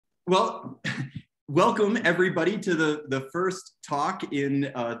Well, welcome everybody to the first talk in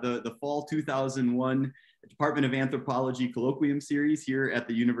the fall 2001 Department of Anthropology Colloquium series here at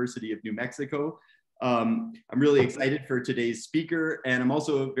the University of New Mexico. I'm really excited for today's speaker, and I'm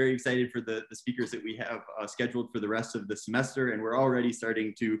also very excited for the speakers that we have scheduled for the rest of the semester, and we're already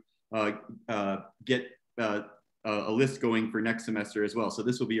starting to get a list going for next semester as well. So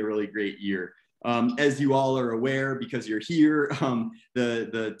this will be a really great year. As you all are aware, because you're here,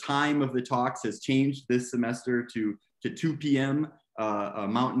 the time of the talks has changed this semester to 2 p.m.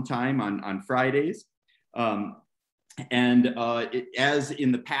 Mountain time on Fridays. As in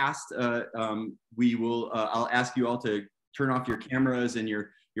the past, I'll ask you all to turn off your cameras and your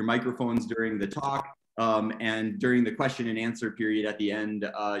microphones during the talk. And during the question and answer period at the end,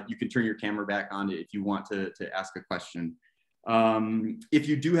 you can turn your camera back on if you want to ask a question. If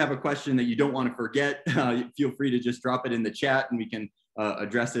you do have a question that you don't want to forget, feel free to just drop it in the chat and we can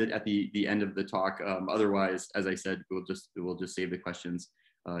address it at the end of the talk. Otherwise, as I said, we'll just save the questions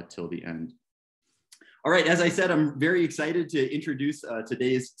till the end. All right, as I said, I'm very excited to introduce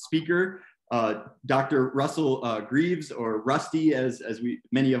today's speaker, Dr. Russell Greaves, or Rusty, as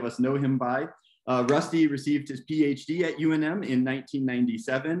many of us know him by. Rusty received his PhD at UNM in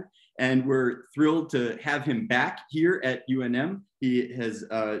 1997. And we're thrilled to have him back here at UNM. He has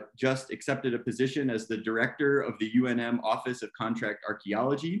just accepted a position as the director of the UNM Office of Contract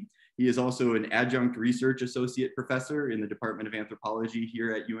Archaeology. He is also an adjunct research associate professor in the Department of Anthropology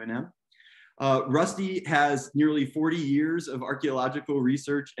here at UNM. Rusty has nearly 40 years of archaeological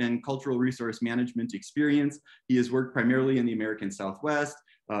research and cultural resource management experience. He has worked primarily in the American Southwest,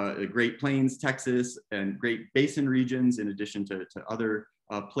 the Great Plains, Texas, and Great Basin regions, in addition to other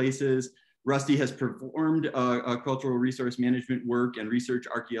places. Rusty has performed cultural resource management work and research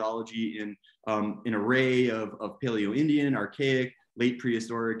archaeology in an array of Paleoindian, Archaic, Late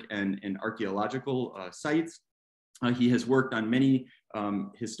Prehistoric, and archaeological sites. He has worked on many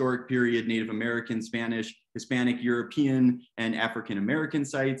historic period Native American, Spanish, Hispanic, European, and African American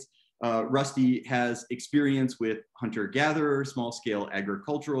sites. Rusty has experience with hunter-gatherer, small-scale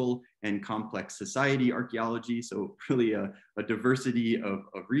agricultural, and complex society archaeology, so really a diversity of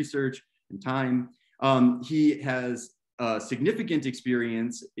research and time. He has significant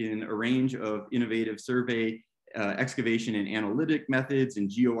experience in a range of innovative survey, excavation, and analytic methods in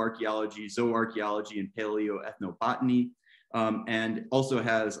geoarchaeology, zooarchaeology, and paleoethnobotany, and also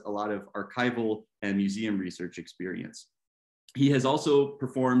has a lot of archival and museum research experience. He has also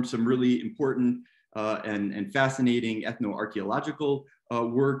performed some really important and fascinating ethnoarchaeological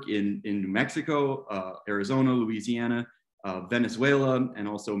work in New Mexico, Arizona, Louisiana, Venezuela, and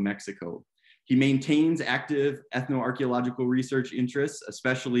also Mexico. He maintains active ethnoarchaeological research interests,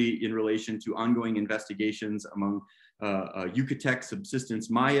 especially in relation to ongoing investigations among Yucatec subsistence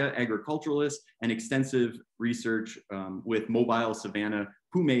Maya agriculturalists and extensive research with mobile Savanna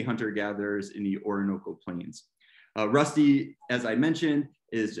Pumé hunter-gatherers in the Orinoco Plains. Rusty, as I mentioned,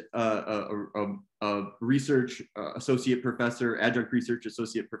 is a research associate professor, adjunct research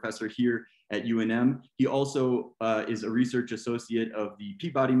associate professor here at UNM. He also is a research associate of the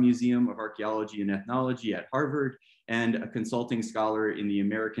Peabody Museum of Archaeology and Ethnology at Harvard, and a consulting scholar in the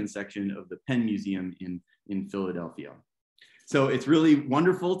American section of the Penn Museum in Philadelphia. So it's really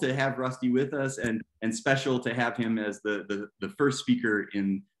wonderful to have Rusty with us, and special to have him as the first speaker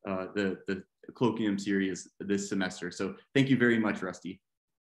in the colloquium series this semester. So thank you very much, Rusty.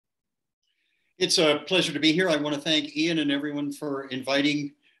 It's a pleasure to be here. I want to thank Ian and everyone for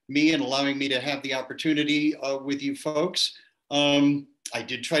inviting me and allowing me to have the opportunity with you folks. I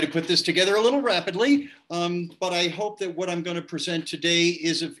did try to put this together a little rapidly, but I hope that what I'm going to present today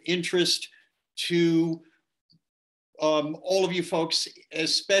is of interest to all of you folks,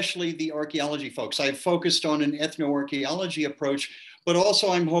 especially the archaeology folks. I've focused on an ethnoarchaeology approach, but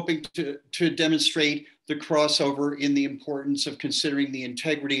also I'm hoping to demonstrate the crossover in the importance of considering the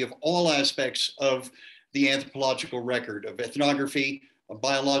integrity of all aspects of the anthropological record, of ethnography, of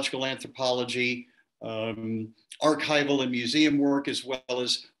biological anthropology, archival and museum work, as well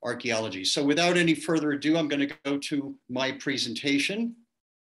as archaeology. So without any further ado, I'm going to go to my presentation.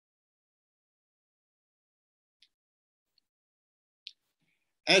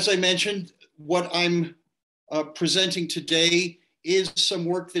 As I mentioned, what I'm presenting today is some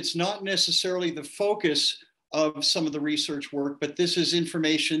work that's not necessarily the focus of some of the research work, but this is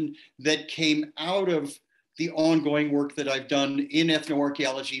information that came out of the ongoing work that I've done in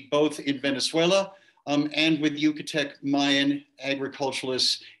ethnoarchaeology, both in Venezuela and with Yucatec Mayan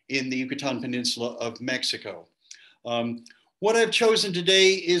agriculturalists in the Yucatan Peninsula of Mexico. What I've chosen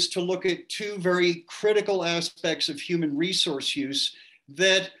today is to look at two very critical aspects of human resource use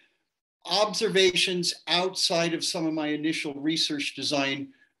that observations outside of some of my initial research design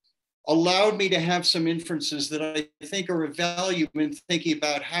allowed me to have some inferences that I think are of value in thinking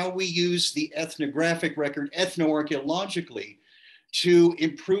about how we use the ethnographic record ethnoarchaeologically to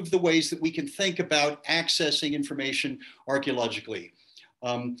improve the ways that we can think about accessing information archaeologically.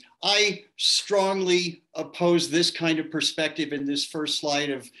 I strongly oppose this kind of perspective in this first slide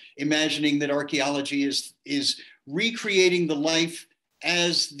of imagining that archaeology is recreating the life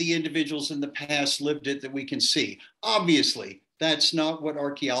as the individuals in the past lived it that we can see. Obviously, that's not what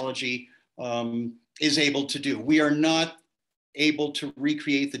archaeology is able to do. We are not able to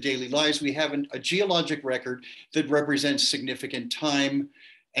recreate the daily lives. We have a geologic record that represents significant time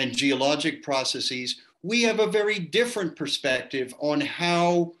and geologic processes. We have a very different perspective on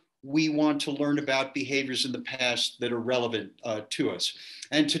how we want to learn about behaviors in the past that are relevant to us.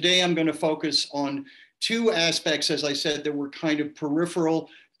 And today I'm going to focus on two aspects, as I said, that were kind of peripheral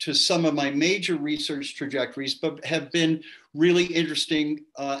to some of my major research trajectories, but have been really interesting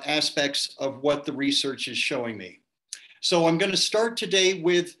aspects of what the research is showing me. So I'm going to start today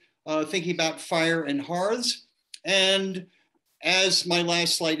with thinking about fire and hearths. And as my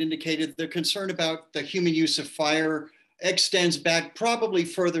last slide indicated, the concern about the human use of fire extends back probably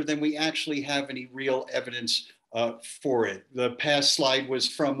further than we actually have any real evidence for it. The past slide was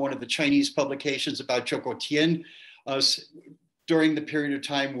from one of the Chinese publications about 𝗭𝐞𝐭 during the period of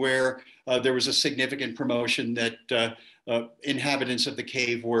time where there was a significant promotion that inhabitants of the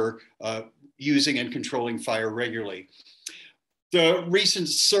cave were using and controlling fire regularly. The recent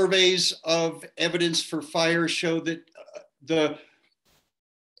surveys of evidence for fire show that the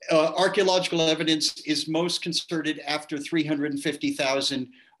archaeological evidence is most concerted after 350,000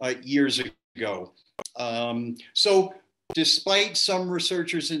 years ago. So despite some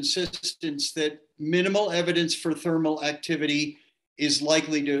researchers' insistence that minimal evidence for thermal activity is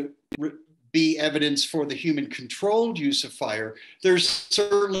likely to be evidence for the human-controlled use of fire, there's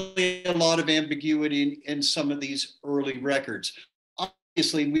certainly a lot of ambiguity in some of these early records.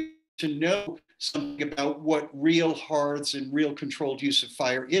 Obviously, we need to know something about what real hearths and real controlled use of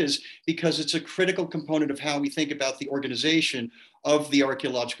fire is, because it's a critical component of how we think about the organization of the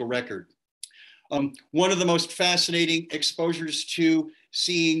archaeological record. One of the most fascinating exposures to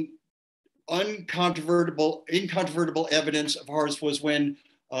seeing incontrovertible evidence of hearths was when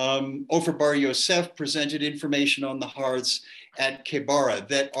𝗭𝗏𝗏 presented information on the hearths at 𝗭𝐶𝗵𝗏𝗏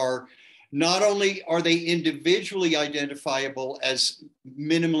that are not only are they individually identifiable as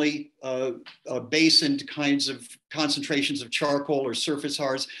minimally basined kinds of concentrations of charcoal or surface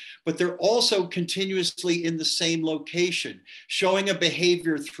hearths, but they're also continuously in the same location, showing a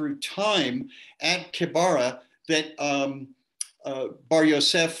behavior through time at 𝗭𝗏𝗏𝗏 that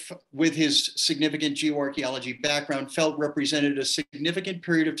Bar-Yosef, with his significant geoarchaeology background, felt represented a significant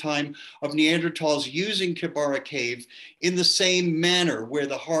period of time of Neanderthals using 𝗭𝗏𝗏𝗏 cave in the same manner, where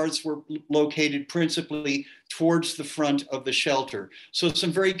the hearths were located principally towards the front of the shelter. So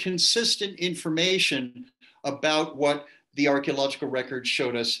some very consistent information about what the archaeological record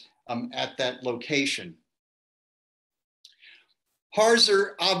showed us at that location. Hearths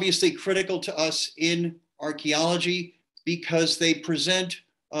are obviously critical to us in archaeology because they present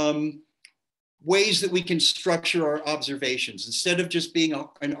ways that we can structure our observations. Instead of just being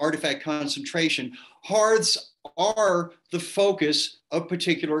an artifact concentration, hearths are the focus of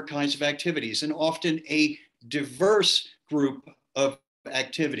particular kinds of activities, and often a diverse group of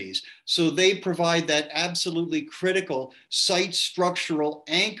activities. So they provide that absolutely critical site structural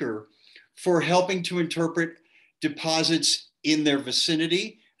anchor for helping to interpret deposits in their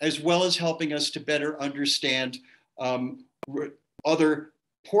vicinity, as well as helping us to better understand other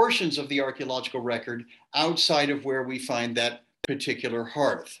portions of the archaeological record outside of where we find that particular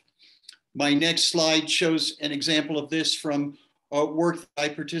hearth. My next slide shows an example of this from work that I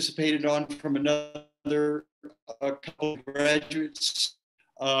participated on from another couple of graduates,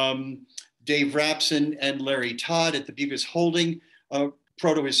 Dave Rapson and Larry Todd at the 𝗵𝐭 Holding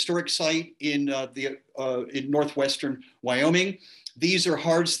protohistoric site in northwestern Wyoming. These are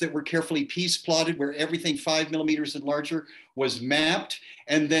hearths that were carefully piece plotted, where everything 5 millimeters and larger was mapped,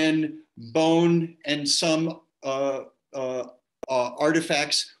 and then bone and some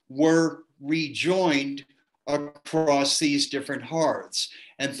artifacts were rejoined across these different hearths.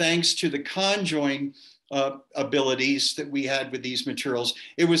 And thanks to the conjoin abilities that we had with these materials,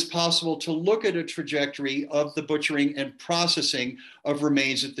 it was possible to look at a trajectory of the butchering and processing of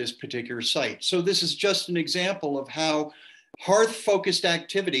remains at this particular site. So this is just an example of how hearth-focused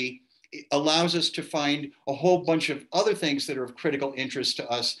activity allows us to find a whole bunch of other things that are of critical interest to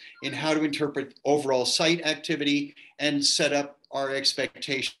us in how to interpret overall site activity and set up our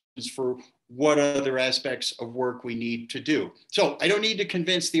expectations for what other aspects of work we need to do. So I don't need to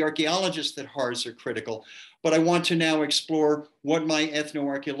convince the archaeologists that Hearths are critical, but I want to now explore what my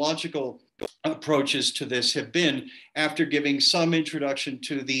ethnoarchaeological approaches to this have been after giving some introduction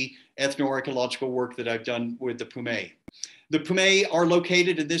to the ethnoarchaeological work that I've done with the Pumé. The Pumé are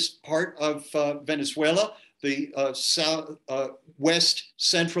located in this part of Venezuela, the west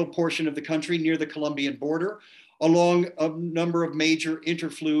central portion of the country near the Colombian border, along a number of major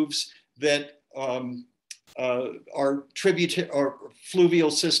interfluves that are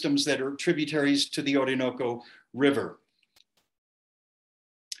fluvial systems that are tributaries to the Orinoco River.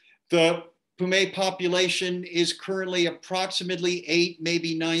 The Pumé population is currently approximately 8,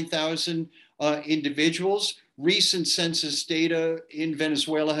 maybe 9,000 individuals. Recent census data in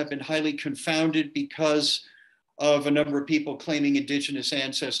Venezuela have been highly confounded because of a number of people claiming indigenous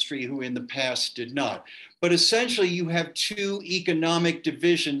ancestry who in the past did not. But essentially you have two economic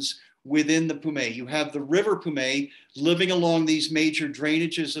divisions within the Pumé. You have the river Pumé living along these major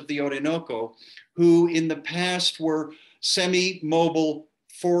drainages of the Orinoco, who in the past were semi-mobile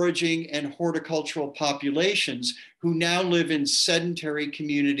foraging and horticultural populations who now live in sedentary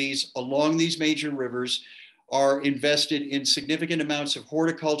communities along these major rivers, are invested in significant amounts of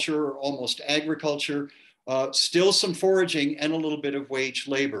horticulture or almost agriculture, still some foraging and a little bit of wage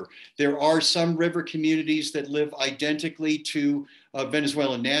labor. There are some river communities that live identically to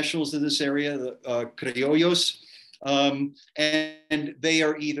Venezuelan nationals in this area, the criollos, and they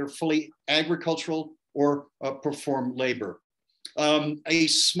are either fully agricultural or perform labor. A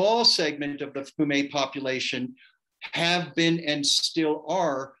small segment of the Pumé population have been and still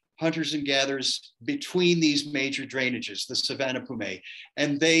are hunters and gatherers between these major drainages, the Savanna Pumé.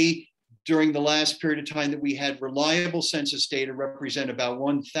 And they, during the last period of time that we had reliable census data, represent about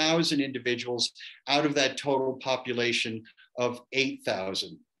 1,000 individuals out of that total population of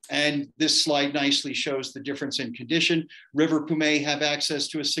 8,000. And this slide nicely shows the difference in condition. River Pumé have access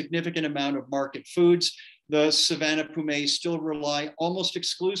to a significant amount of market foods. The Savanna Pumé still rely almost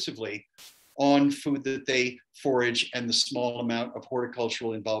exclusively on food that they forage and the small amount of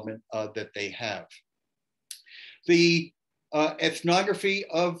horticultural involvement that they have. The ethnography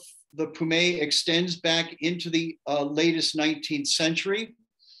of the Pumé extends back into the latest 19th century.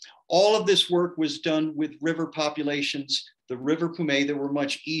 All of this work was done with river populations, the river Pumé, that were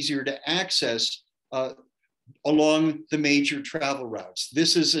much easier to access along the major travel routes.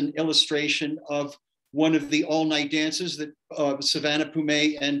 This is an illustration of one of the all-night dances that Savanna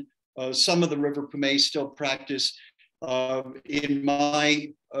Pumé and some of the river Pumé still practice. In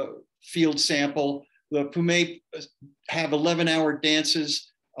my field sample, the Pumé have 11-hour dances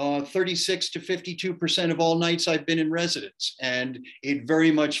 36 to 52% of all nights I've been in residence. And it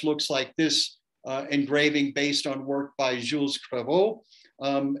very much looks like this engraving based on work by 𝗔झ𝘁𝗵𝗆,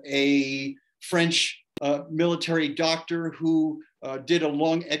 a French military doctor who did a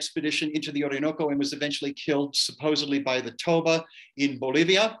long expedition into the Orinoco and was eventually killed supposedly by the Toba in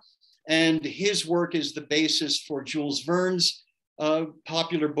Bolivia. And his work is the basis for Jules Verne's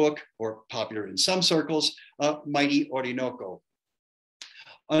popular book, or popular in some circles, Mighty Orinoco.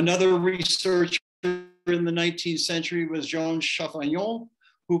 Another researcher in the 19th century was Jean Chafagnon,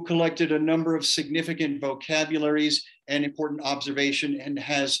 who collected a number of significant vocabularies and important observation and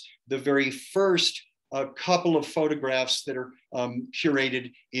has the very first couple of photographs that are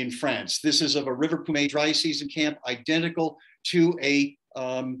curated in France. This is of a river Pumé dry season camp, identical to a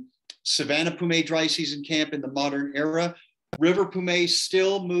Savanna Pumé dry season camp in the modern era. River Pumé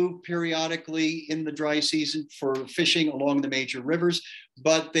still move periodically in the dry season for fishing along the major rivers,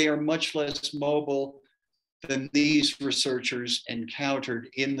 but they are much less mobile than these researchers encountered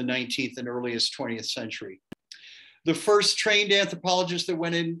in the 19th and earliest 20th century. The first trained anthropologist that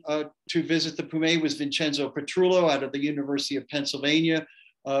went in to visit the Pumé was Vincenzo Petrullo out of the University of Pennsylvania,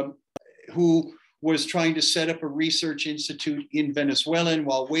 who was trying to set up a research institute in Venezuela, and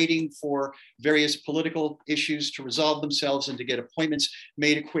while waiting for various political issues to resolve themselves and to get appointments,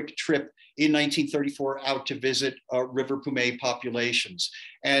 made a quick trip in 1934 out to visit river Pumé populations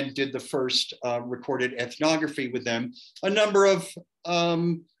and did the first recorded ethnography with them. A number of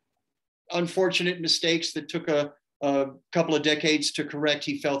unfortunate mistakes that took a couple of decades to correct.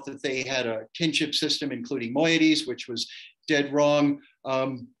 He felt that they had a kinship system, including moieties, which was dead wrong.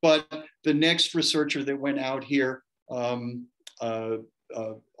 But the next researcher that went out here, Henri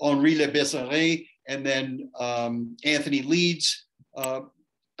Le Besseret, and then Anthony Leeds,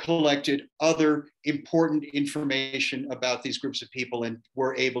 collected other important information about these groups of people and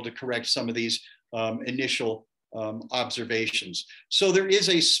were able to correct some of these initial observations. So there is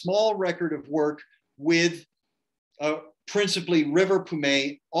a small record of work with principally River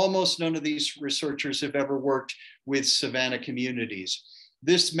Pumé. Almost none of these researchers have ever worked with savanna communities.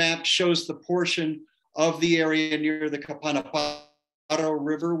 This map shows the portion of the area near the 𝗏𝗏𝗏𝗏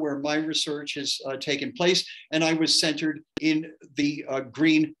River where my research has taken place, and I was centered in the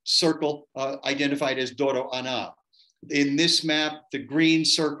green circle identified as 𝗤𝗏𝗏𝗏. In this map, the green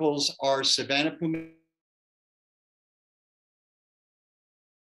circles are Savanna Pumé,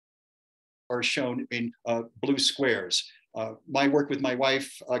 are shown in blue squares. My work with my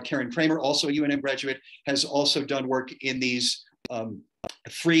wife, Karen Kramer, also a UNM graduate, has also done work in these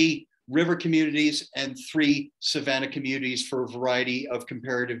 3 river communities and 3 savanna communities for a variety of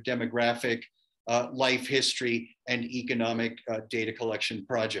comparative demographic, life history, and economic data collection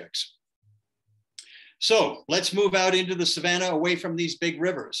projects. So let's move out into the savanna away from these big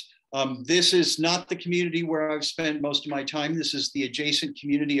rivers. This is not the community where I've spent most of my time. This is the adjacent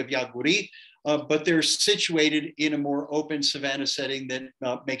community of 𝗏𝗏𝗏𝗏, but they're situated in a more open savanna setting that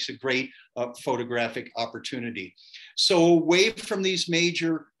makes a great photographic opportunity. So away from these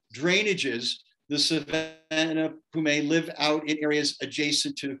major drainages, the Savanna Pumé live out in areas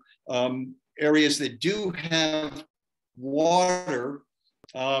adjacent to areas that do have water,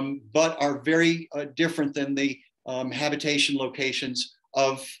 but are very different than the habitation locations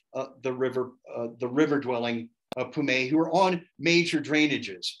of the river-dwelling Pumé, who are on major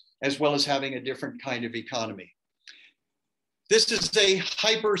drainages, as well as having a different kind of economy. This is a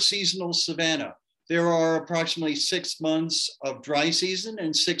hyper-seasonal savanna. There are approximately 6 months of dry season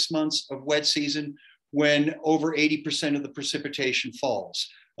and 6 months of wet season when over 80% of the precipitation falls.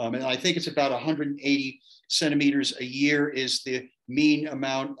 And I think it's about 180 centimeters a year is the mean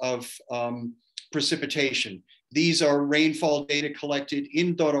amount of precipitation. These are rainfall data collected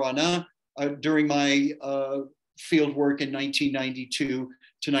in 𝗤𝗏𝗏𝗏 during my field work in 1992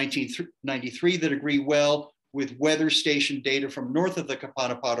 to 1993 that agree well with weather station data from north of the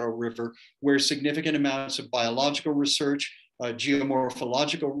𝗏𝗏𝗏𝗏 River, where significant amounts of biological research,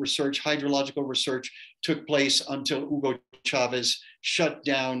 geomorphological research, hydrological research took place until 𝗭𝐞𝐩𝐭 shut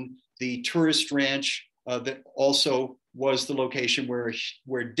down the tourist ranch that also was the location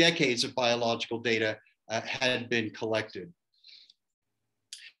where decades of biological data had been collected.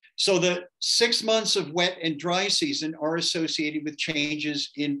 So the 6 months of wet and dry season are associated with changes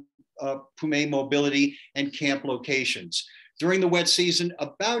in Pumé mobility and camp locations. During the wet season,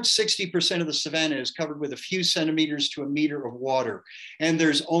 about 60% of the savanna is covered with a few centimeters to a meter of water. And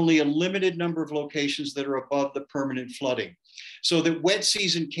there's only a limited number of locations that are above the permanent flooding. So the wet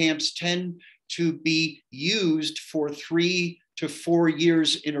season camps tend to be used for 3 to 4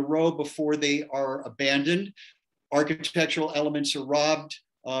 years in a row before they are abandoned. Architectural elements are robbed.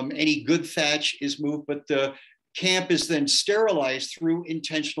 Any good thatch is moved, but the camp is then sterilized through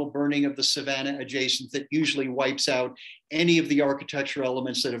intentional burning of the savanna adjacent that usually wipes out any of the architectural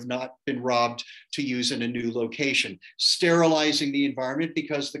elements that have not been robbed to use in a new location, sterilizing the environment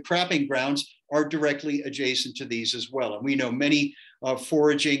because the crapping grounds are directly adjacent to these as well. And we know many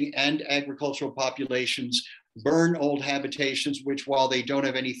foraging and agricultural populations burn old habitations, which while they don't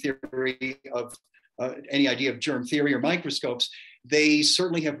have any theory of any idea of germ theory or microscopes, they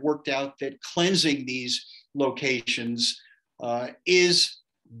certainly have worked out that cleansing these locations is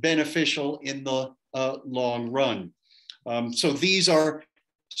beneficial in the long run. So these are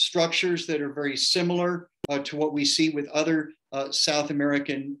structures that are very similar to what we see with other South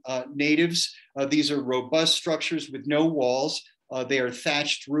American natives. These are robust structures with no walls. They are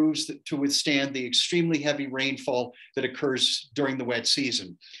thatched roofs to withstand the extremely heavy rainfall that occurs during the wet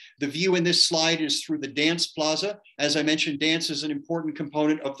season. The view in this slide is through the dance plaza. As I mentioned, dance is an important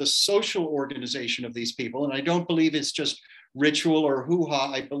component of the social organization of these people. And I don't believe it's just ritual or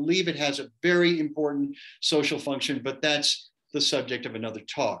hoo-ha. I believe it has a very important social function, but that's the subject of another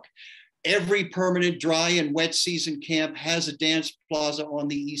talk. Every permanent dry and wet season camp has a dance plaza on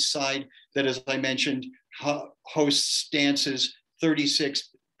the east side that, as I mentioned, hosts dances 36%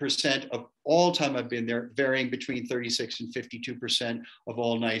 of all time I've been there, varying between 36 and 52% of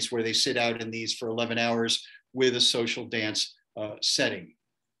all nights, where they sit out in these for 11 hours with a social dance setting.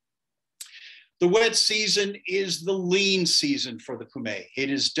 The wet season is the lean season for the Pumé. It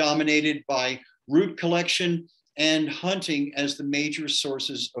is dominated by root collection and hunting as the major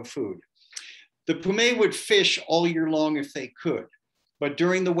sources of food. The Pumé would fish all year long if they could, but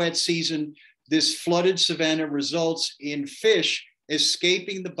during the wet season, this flooded savanna results in fish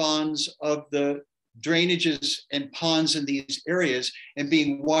escaping the bonds of the drainages and ponds in these areas and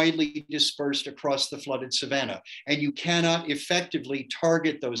being widely dispersed across the flooded savanna. And you cannot effectively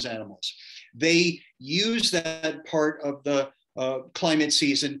target those animals. They use that part of the climate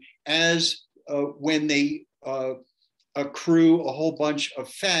season as when they accrue a whole bunch of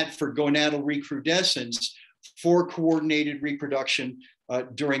fat for gonadal recrudescence for coordinated reproduction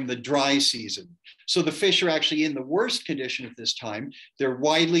during the dry season. So the fish are actually in the worst condition at this time. They're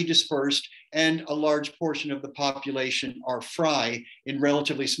widely dispersed, and a large portion of the population are fry in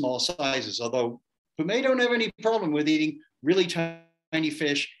relatively small sizes, although Pumé don't have any problem with eating really tiny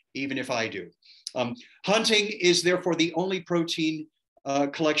fish, even if I do. Hunting is therefore the only protein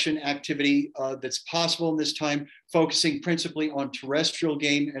collection activity that's possible in this time, focusing principally on terrestrial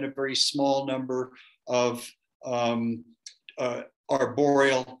game and a very small number of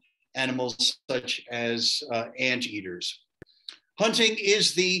arboreal animals such as anteaters. Hunting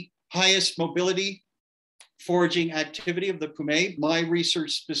is the highest mobility foraging activity of the Pumé. My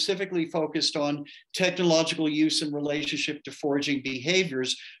research specifically focused on technological use in relationship to foraging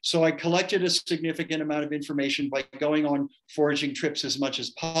behaviors. So I collected a significant amount of information by going on foraging trips as much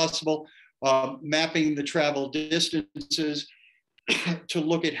as possible, mapping the travel distances to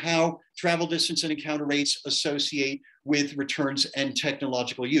look at how travel distance and encounter rates associate with returns and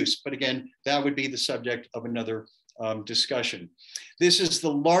technological use. But again, that would be the subject of another discussion. This is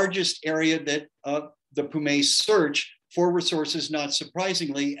the largest area that the Pumé search for resources, not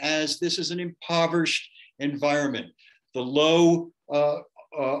surprisingly, as this is an impoverished environment. The low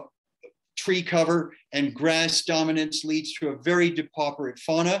tree cover and grass dominance leads to a very depauperate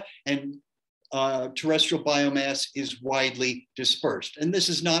fauna, and terrestrial biomass is widely dispersed. And this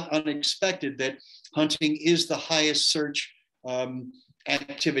is not unexpected that hunting is the highest search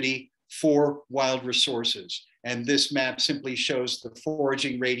activity for wild resources. And this map simply shows the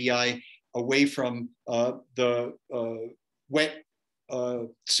foraging radii away from the wet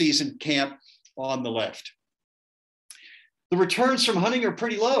season camp on the left. The returns from hunting are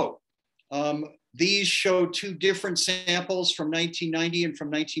pretty low. These show two different samples from 1990 and from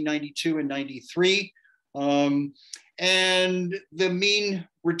 1992 and 93. And the mean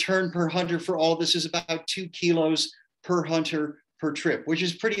return per hunter for all this is about 2 kilos per hunter per trip, which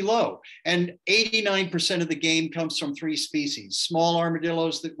is pretty low. And 89% of the game comes from 3 species: small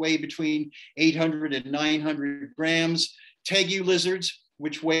armadillos that weigh between 800 and 900 grams, tegu lizards,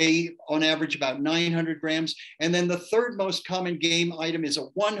 which weigh on average about 900 grams. And then the third most common game item is a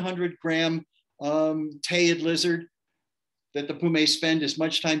 100-gram tailed lizard that the Pumé spend as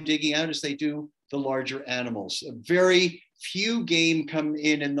much time digging out as they do the larger animals. Very few game come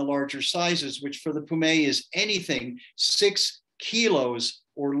in the larger sizes, which for the Pumé is anything 6 kilos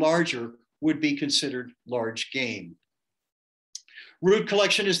or larger would be considered large game. Root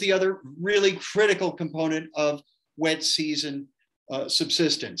collection is the other really critical component of wet season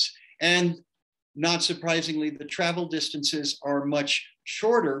subsistence. And not surprisingly, the travel distances are much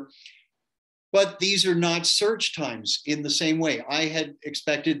shorter, but these are not search times in the same way. I had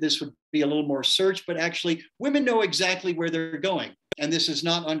expected this would be a little more search, but actually women know exactly where they're going. And this is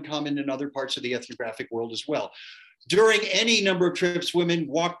not uncommon in other parts of the ethnographic world as well. During any number of trips, women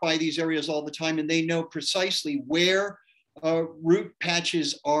walk by these areas all the time, and they know precisely where root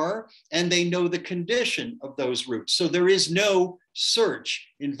patches are, and they know the condition of those roots. So there is no search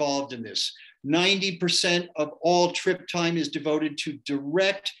involved in this. 90% of all trip time is devoted to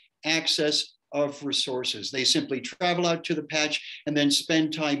direct access of resources. They simply travel out to the patch and then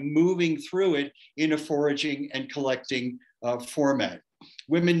spend time moving through it in a foraging and collecting format.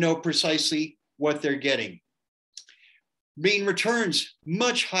 Women know precisely what they're getting. Mean returns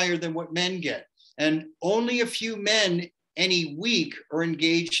much higher than what men get. And only a few men any week are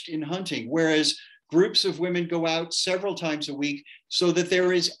engaged in hunting, whereas groups of women go out several times a week, so that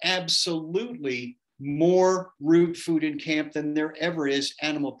there is absolutely more root food in camp than there ever is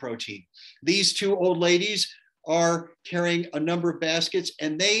animal protein. These two old ladies are carrying a number of baskets,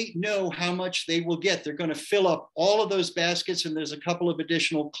 and they know how much they will get. They're going to fill up all of those baskets, and there's a couple of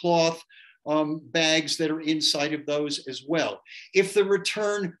additional cloth bags that are inside of those as well. If the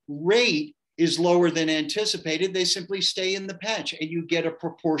return rate is lower than anticipated, they simply stay in the patch, and you get a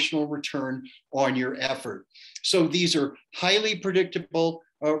proportional return on your effort. So these are highly predictable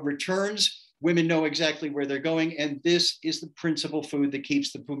returns. Women know exactly where they're going, and this is the principal food that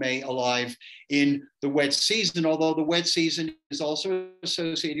keeps the Pumé alive in the wet season, although the wet season is also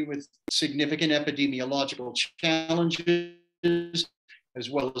associated with significant epidemiological challenges, as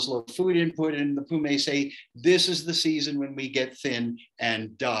well as low food input. And the Pumé say, this is the season when we get thin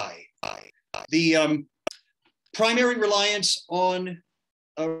and die. The primary reliance on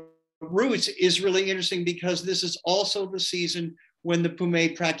roots is really interesting because this is also the season when the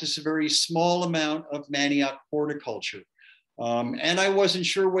Pumé practice a very small amount of manioc horticulture. And I wasn't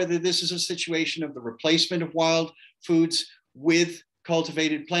sure whether this is a situation of the replacement of wild foods with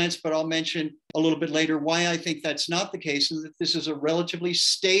cultivated plants, but I'll mention a little bit later why I think that's not the case, and that this is a relatively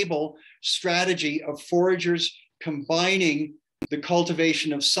stable strategy of foragers combining the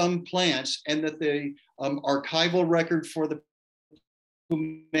cultivation of some plants, and that the archival record for the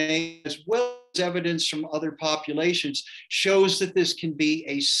Pumé, as well as evidence from other populations, shows that this can be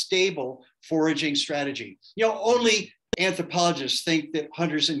a stable foraging strategy. You know, only anthropologists think that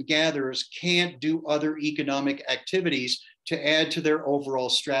hunters and gatherers can't do other economic activities to add to their overall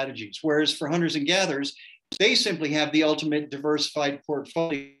strategies. Whereas for hunters and gatherers, they simply have the ultimate diversified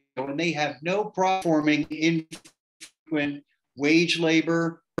portfolio, and they have no problem forming infrequent wage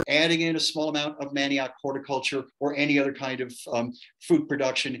labor, adding in a small amount of manioc horticulture or any other kind of food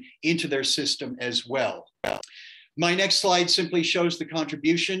production into their system as well. My next slide simply shows the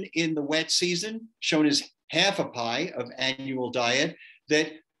contribution in the wet season, shown as half a pie of annual diet,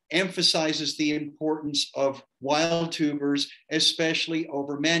 that emphasizes the importance of wild tubers, especially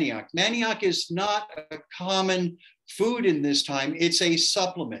over manioc. Manioc is not a common food in this time, it's a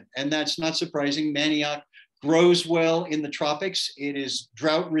supplement, and that's not surprising. Manioc grows well in the tropics, it is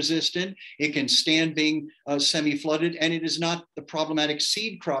drought resistant, it can stand being semi-flooded, and it is not the problematic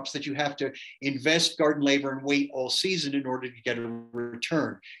seed crops that you have to invest garden labor and wait all season in order to get a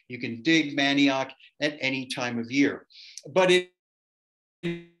return. You can dig manioc at any time of year. But it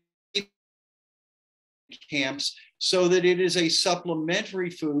camps so that it is a supplementary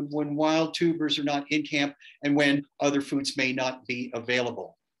food when wild tubers are not in camp and when other foods may not be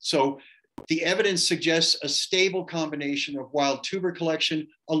available. So the evidence suggests a stable combination of wild tuber collection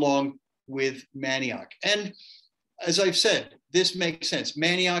along with manioc. And as I've said, this makes sense.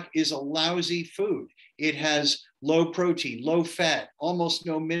 Manioc is a lousy food. It has low protein, low fat, almost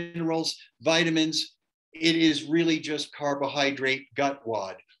no minerals, vitamins. It is really just carbohydrate gut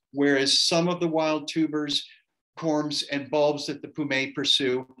wad. Whereas some of the wild tubers, corms, and bulbs that the Pumé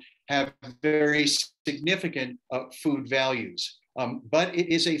pursue have very significant food values. But it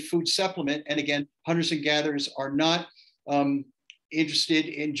is a food supplement. And again, hunters and gatherers are not interested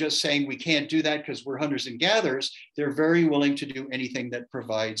in just saying we can't do that because we're hunters and gatherers. They're very willing to do anything that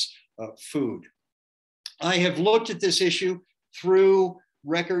provides food. I have looked at this issue through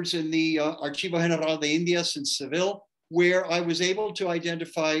records in the Archivo General de Indias in Seville, where I was able to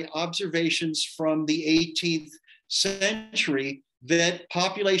identify observations from the 18th century that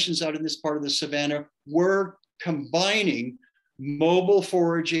populations out in this part of the savanna were combining mobile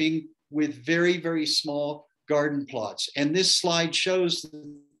foraging with very, very small garden plots. And this slide shows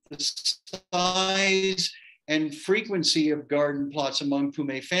the size and frequency of garden plots among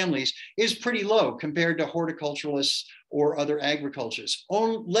Pumé families is pretty low compared to horticulturalists or other agriculturists.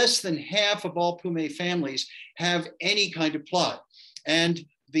 Less than half of all Pumé families have any kind of plot. And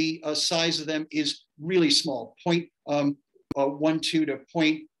the size of them is really small, 0.12 to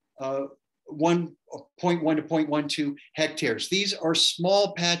 0.1 to 0.12 hectares. These are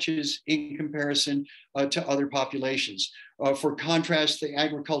small patches in comparison to other populations. For contrast, the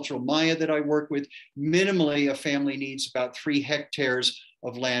agricultural Maya that I work with, minimally a family needs about 3 hectares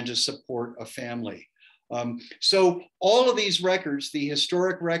of land to support a family. So all of these records, the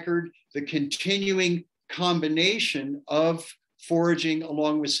historic record, the continuing combination of foraging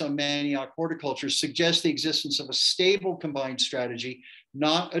along with some manioc horticulture suggest the existence of a stable combined strategy,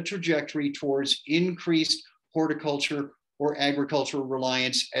 not a trajectory towards increased horticulture or agricultural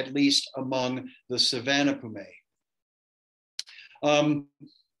reliance, at least among the Savanna Pumé.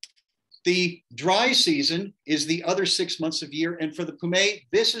 The dry season is the other 6 months of year. And for the Pumé,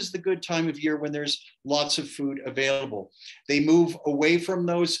 this is the good time of year when there's lots of food available. They move away from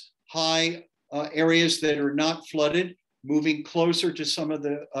those high areas that are not flooded, moving closer to some of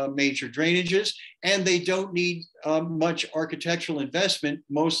the major drainages. And they don't need much architectural investment,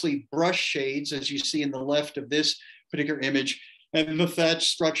 mostly brush shades, as you see in the left of this particular image. And the thatch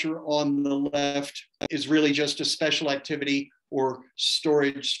structure on the left is really just a special activity or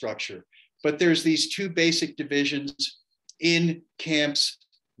storage structure. But there's these 2 basic divisions in camps,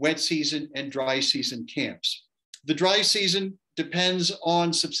 wet season and dry season camps. The dry season depends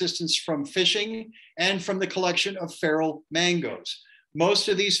on subsistence from fishing and from the collection of feral mangoes. Most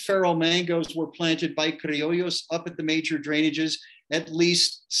of these feral mangoes were planted by criollos up at the major drainages at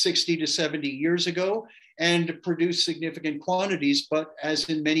least 60 to 70 years ago and produced significant quantities. But as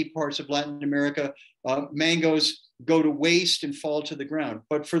in many parts of Latin America, mangoes go to waste and fall to the ground.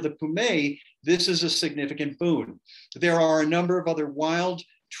 But for the Pumé, this is a significant boon. There are a number of other wild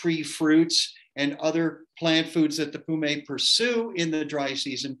tree fruits and other plant foods that the Pumé pursue in the dry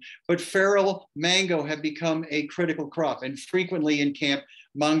season, but feral mango have become a critical crop. And frequently in camp,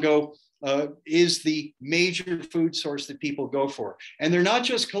 mango is the major food source that people go for. And they're not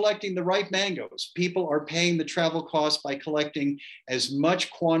just collecting the ripe mangoes. People are paying the travel costs by collecting as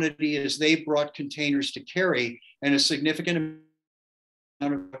much quantity as they brought containers to carry, and a significant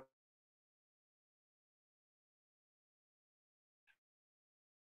amount of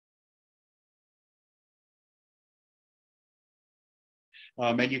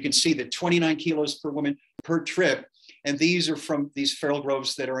and you can see that 29 kilos per woman per trip. And these are from these feral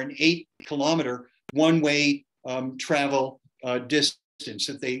groves that are an 8-kilometer one-way travel distance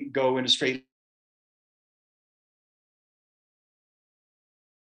that they go in a straight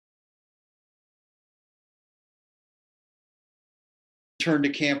return to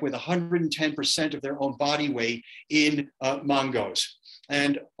camp with 110% of their own body weight in mangoes.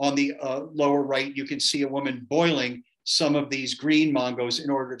 And on the lower right, you can see a woman boiling some of these green mangoes in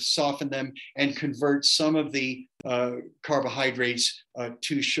order to soften them and convert some of the carbohydrates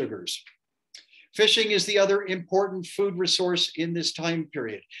to sugars. Fishing is the other important food resource in this time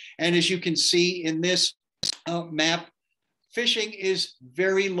period. And as you can see in this map, fishing is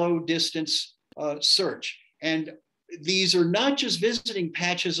very low distance search. And these are not just visiting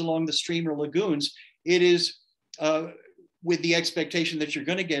patches along the stream or lagoons. It is with the expectation that you're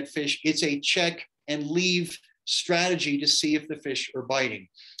going to get fish. It's a check and leave strategy to see if the fish are biting.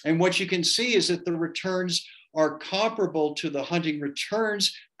 And what you can see is that the returns are comparable to the hunting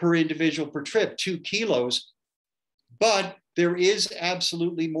returns per individual per trip, 2 kilos, but there is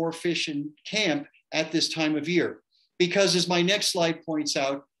absolutely more fish in camp at this time of year. Because as my next slide points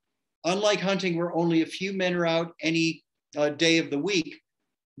out, unlike hunting where only a few men are out any day of the week,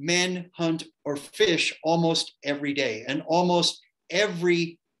 men hunt or fish almost every day, and almost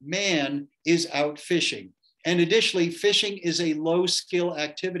every man is out fishing. And additionally, fishing is a low skill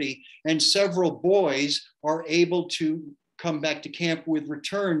activity, and several boys are able to come back to camp with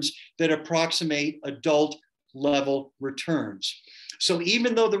returns that approximate adult level returns. So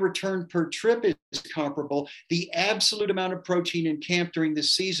even though the return per trip is comparable, the absolute amount of protein in camp during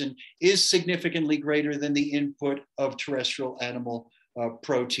this season is significantly greater than the input of terrestrial animal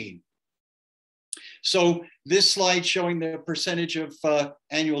protein. So this slide showing the percentage of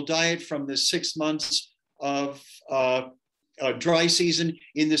annual diet from the 6 months of dry season.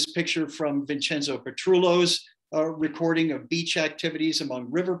 In this picture from Vincenzo Petrullo's recording of beach activities among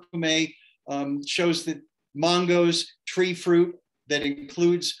river Pumé, shows that mangoes, tree fruit that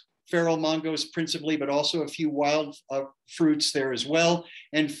includes feral mangoes principally, but also a few wild fruits there as well,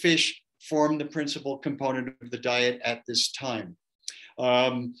 and fish form the principal component of the diet at this time.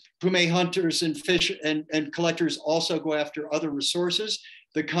 Pumé hunters and fish and collectors also go after other resources.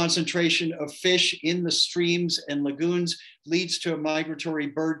 The concentration of fish in the streams and lagoons leads to a migratory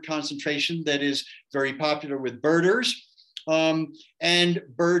bird concentration that is very popular with birders. And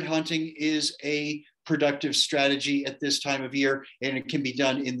bird hunting is a productive strategy at this time of year, and it can be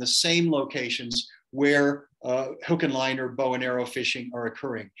done in the same locations where hook and line or bow and arrow fishing are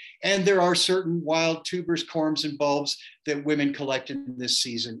occurring. And there are certain wild tubers, corms, and bulbs that women collect in this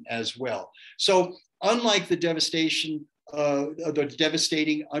season as well. So unlike the devastating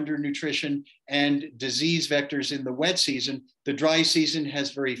undernutrition and disease vectors in the wet season, the dry season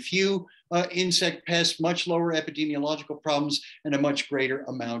has very few insect pests, much lower epidemiological problems, and a much greater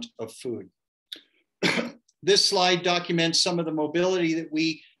amount of food. This slide documents some of the mobility that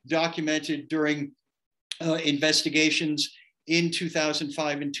we documented during investigations in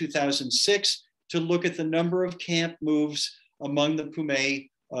 2005 and 2006 to look at the number of camp moves among the Pumé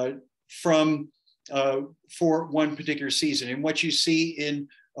for one particular season. And what you see in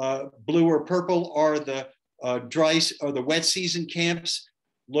blue or purple are the the wet season camps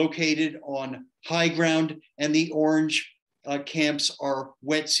located on high ground, and the orange camps are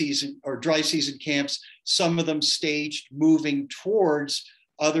wet season or dry season camps, some of them staged moving towards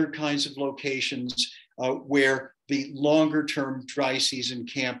other kinds of locations where the longer term dry season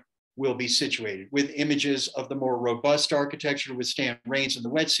camp will be situated, with images of the more robust architecture to withstand rains in the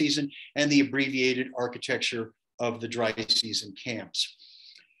wet season and the abbreviated architecture of the dry season camps.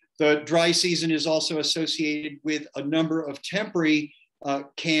 The dry season is also associated with a number of temporary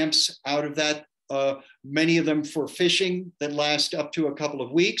camps out of that, many of them for fishing that last up to a couple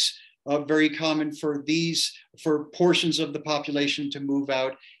of weeks. Very common for portions of the population to move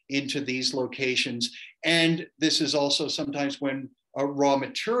out into these locations. And this is also sometimes when raw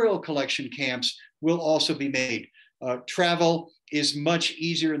material collection camps will also be made. Travel is much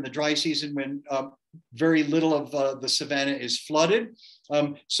easier in the dry season when very little of the savanna is flooded.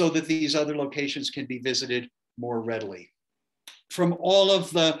 so that these other locations can be visited more readily. From all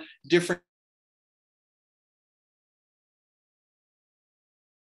of the different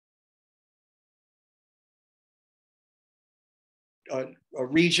a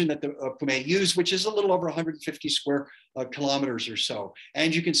region that the Pumé used, which is a little over 150 square kilometers or so.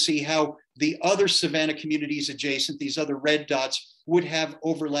 And you can see how the other savanna communities adjacent, these other red dots, would have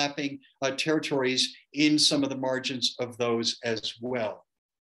overlapping territories in some of the margins of those as well.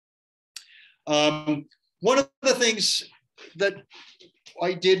 One of the things that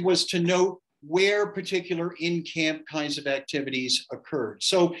I did was to note where particular in-camp kinds of activities occurred.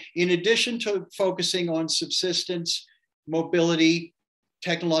 So in addition to focusing on subsistence, mobility,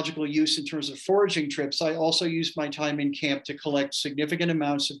 technological use in terms of foraging trips, I also used my time in camp to collect significant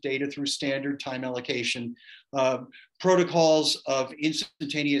amounts of data through standard time allocation, protocols of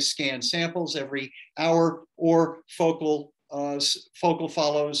instantaneous scan samples every hour, or focal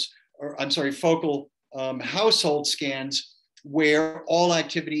household scans where all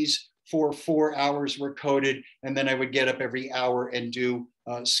activities for 4 hours were coded, and then I would get up every hour and do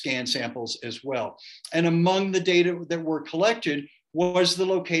scan samples as well. And among the data that were collected was the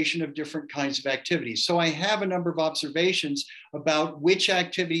location of different kinds of activities. So I have a number of observations about which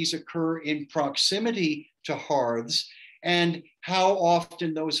activities occur in proximity to hearths and how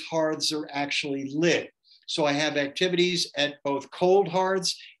often those hearths are actually lit. So I have activities at both cold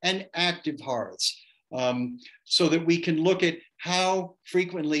hearths and active hearths, so that we can look at how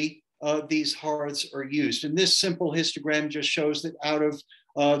frequently these hearths are used. And this simple histogram just shows that out of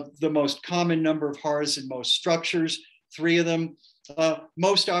the most common number of hearths in most structures, 3 of them,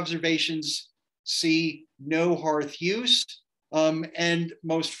 most observations see no hearth use, and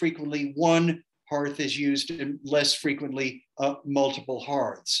most frequently 1 hearth is used, and less frequently multiple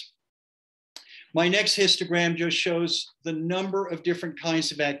hearths. My next histogram just shows the number of different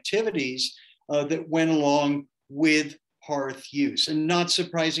kinds of activities that went along with hearth use. And not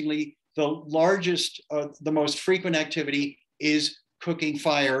surprisingly, the largest, the most frequent activity is cooking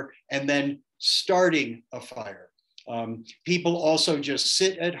fire and then starting a fire. People also just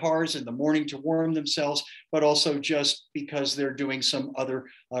sit at hearths in the morning to warm themselves, but also just because they're doing some other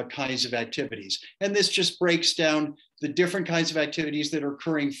kinds of activities. And this just breaks down the different kinds of activities that are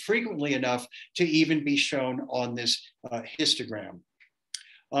occurring frequently enough to even be shown on this histogram.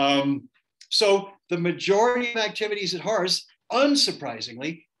 So the majority of activities at hearths,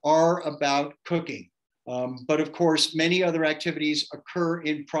 unsurprisingly, are about cooking. But of course, many other activities occur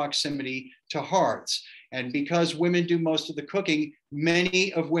in proximity to hearths. And because women do most of the cooking,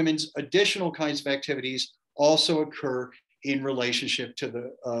 many of women's additional kinds of activities also occur in relationship to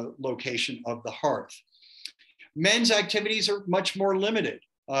the location of the hearth. Men's activities are much more limited.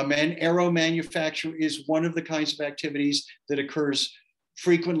 And arrow manufacture is one of the kinds of activities that occurs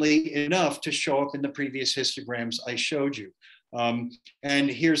frequently enough to show up in the previous histograms I showed you. And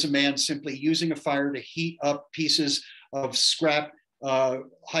here's a man simply using a fire to heat up pieces of scrap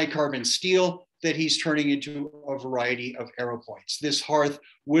high carbon steel that he's turning into a variety of arrow points. This hearth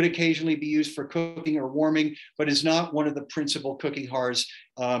would occasionally be used for cooking or warming, but is not one of the principal cooking hearths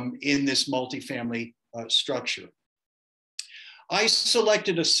in this multifamily structure. I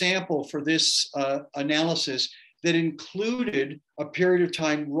selected a sample for this analysis that included a period of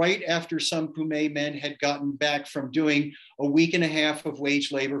time right after some Pumé men had gotten back from doing a week and a half of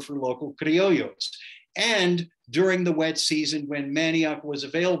wage labor for local criollos. And during the wet season when manioc was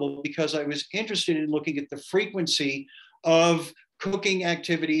available, because I was interested in looking at the frequency of cooking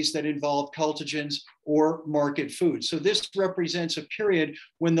activities that involve cultigens or market food. So this represents a period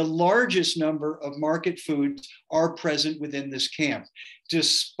when the largest number of market foods are present within this camp.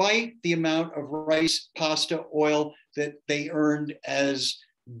 Despite the amount of rice, pasta, oil that they earned as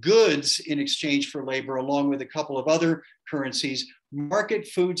goods in exchange for labor, along with a couple of other currencies, market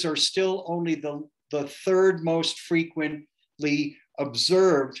foods are still only the 3rd most frequently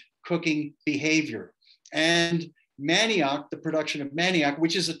observed cooking behavior. And manioc, the production of manioc,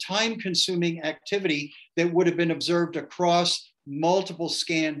 which is a time-consuming activity that would have been observed across multiple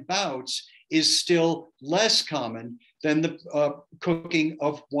scan bouts, is still less common than the cooking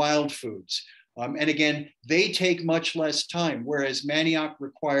of wild foods. And again, they take much less time, whereas manioc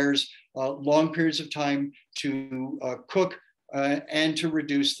requires long periods of time to cook and to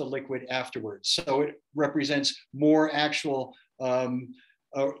reduce the liquid afterwards. So it represents more actual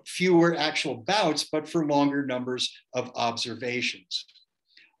fewer actual bouts, but for longer numbers of observations.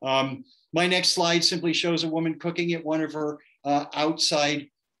 My next slide simply shows a woman cooking at one of her outside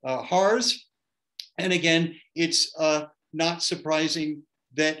hearths. And again, it's not surprising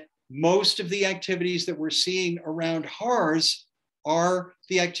that most of the activities that we're seeing around hearths are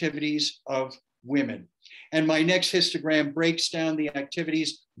the activities of women. And my next histogram breaks down the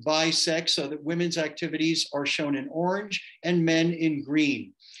activities by sex so that women's activities are shown in orange and men in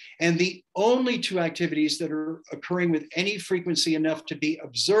green. And the only two activities that are occurring with any frequency enough to be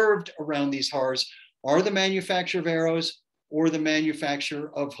observed around these hearths are the manufacture of arrows or the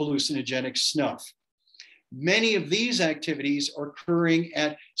manufacture of hallucinogenic snuff. Many of these activities are occurring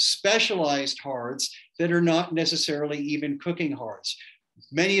at specialized hearths that are not necessarily even cooking hearths.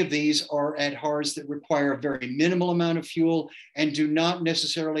 Many of these are at hearths that require a very minimal amount of fuel and do not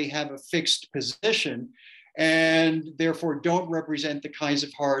necessarily have a fixed position, and therefore don't represent the kinds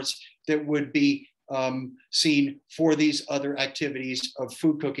of hearths that would be seen for these other activities of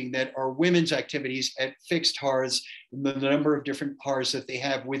food cooking that are women's activities at fixed hearths, the number of different hearths that they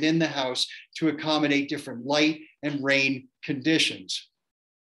have within the house to accommodate different light and rain conditions.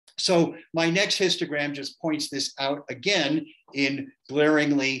 So my next histogram just points this out again in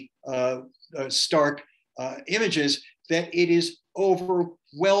glaringly stark images, that it is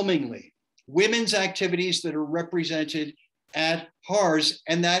overwhelmingly women's activities that are represented at hearths,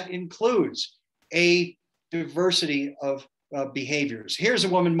 and that includes a diversity of behaviors. Here's a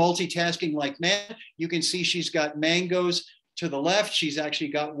woman multitasking like men. You can see she's got mangoes to the left. She's actually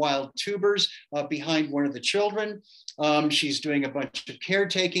got wild tubers behind one of the children. She's doing a bunch of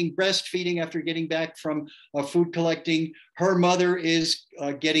caretaking, breastfeeding after getting back from food collecting. Her mother is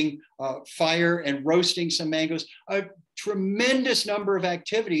getting fire and roasting some mangoes. A tremendous number of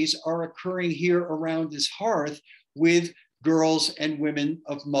activities are occurring here around this hearth with girls and women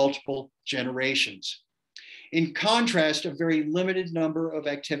of multiple generations. In contrast, a very limited number of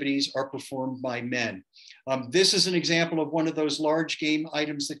activities are performed by men. This is an example of one of those large game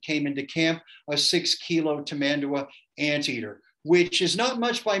items that came into camp, a 6-kilo tamanduá anteater, which is not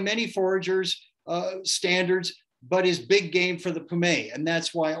much by many foragers' standards, but is big game for the Pumé. And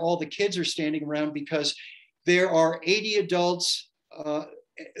that's why all the kids are standing around, because there are 80 adults,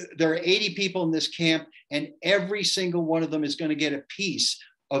 there are 80 people in this camp, and every single one of them is going to get a piece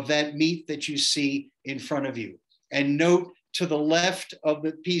of that meat that you see in front of you. And note, to the left of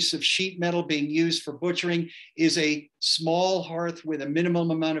the piece of sheet metal being used for butchering is a small hearth with a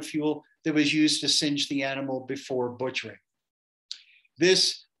minimum amount of fuel that was used to singe the animal before butchering.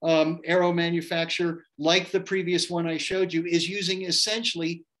 This arrow manufacturer, like the previous one I showed you, is using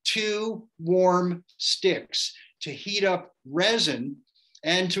essentially 2 warm sticks to heat up resin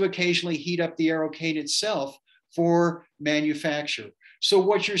and to occasionally heat up the arrow cane itself for manufacture. So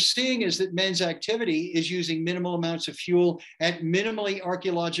what you're seeing is that men's activity is using minimal amounts of fuel at minimally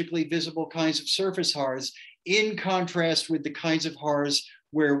archaeologically visible kinds of surface hearths, in contrast with the kinds of hearths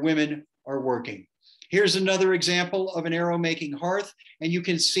where women are working. Here's another example of an arrow making hearth. And you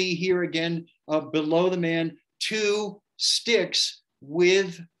can see here again, below the man, 2 sticks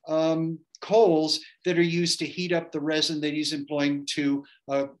with coals that are used to heat up the resin that he's employing to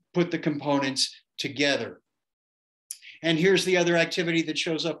put the components together. And here's the other activity that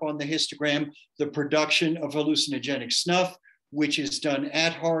shows up on the histogram, the production of hallucinogenic snuff, which is done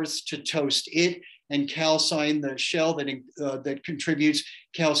at hearths to toast it and calcine the shell that contributes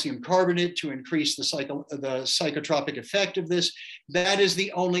calcium carbonate to increase the psychotropic effect of this. That is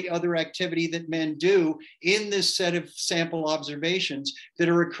the only other activity that men do in this set of sample observations that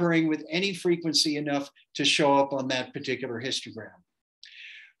are occurring with any frequency enough to show up on that particular histogram.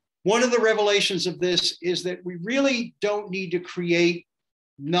 One of the revelations of this is that we really don't need to create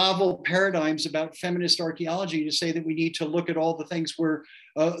novel paradigms about feminist archaeology to say that we need to look at all the things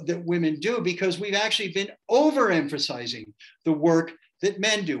that women do, because we've actually been overemphasizing the work that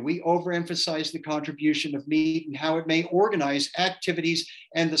men do. We overemphasize the contribution of meat and how it may organize activities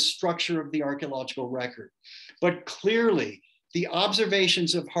and the structure of the archaeological record. But clearly, the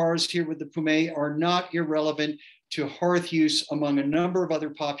observations of hearths here with the Pumé are not irrelevant to hearth use among a number of other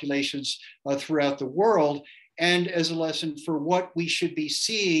populations throughout the world, and as a lesson for what we should be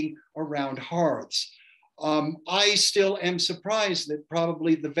seeing around hearths. I still am surprised that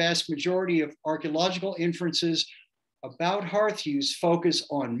probably the vast majority of archaeological inferences about hearth use focus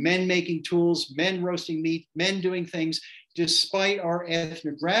on men making tools, men roasting meat, men doing things, despite our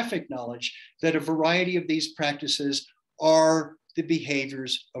ethnographic knowledge that a variety of these practices are the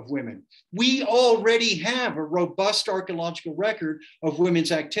behaviors of women. We already have a robust archaeological record of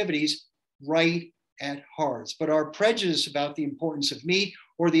women's activities right at hearths, but our prejudice about the importance of meat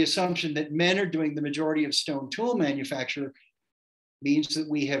or the assumption that men are doing the majority of stone tool manufacture means that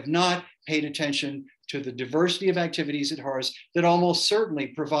we have not paid attention to the diversity of activities at hearths that almost certainly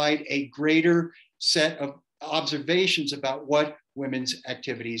provide a greater set of observations about what women's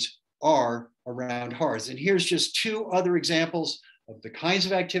activities are around hearths. And here's just 2 other examples of the kinds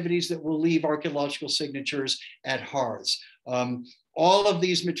of activities that will leave archaeological signatures at Hearths. All of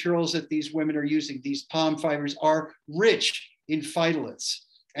these materials that these women are using, these palm fibers, are rich in phytoliths,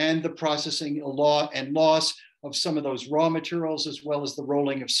 and the processing and loss of some of those raw materials, as well as the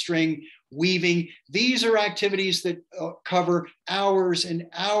rolling of string, weaving. These are activities that cover hours and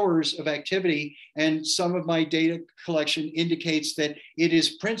hours of activity. And some of my data collection indicates that it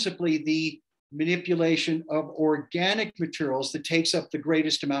is principally the manipulation of organic materials that takes up the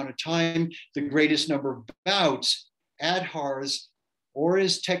greatest amount of time, the greatest number of bouts at Hearths, or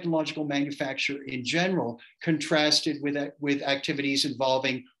as technological manufacture in general, contrasted with activities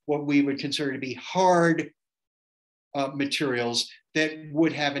involving what we would consider to be hard materials that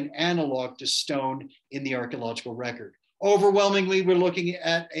would have an analog to stone in the archaeological record. Overwhelmingly, we're looking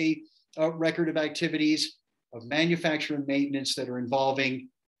at a record of activities of manufacture and maintenance that are involving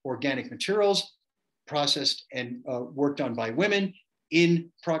organic materials processed and worked on by women in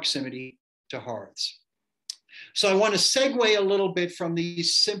proximity to Hearths. So I want to segue a little bit from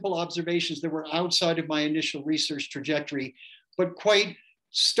these simple observations that were outside of my initial research trajectory, but quite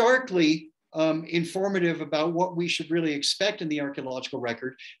starkly informative about what we should really expect in the archaeological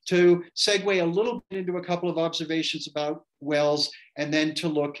record, to segue a little bit into a couple of observations about wells, and then to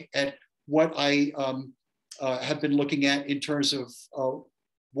look at what I have been looking at in terms of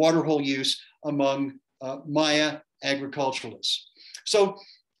waterhole use among Maya agriculturalists. So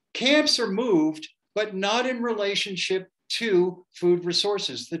camps are moved, but not in relationship to food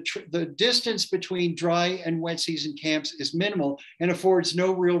resources. The distance between dry and wet season camps is minimal and affords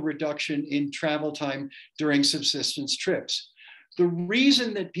no real reduction in travel time during subsistence trips. The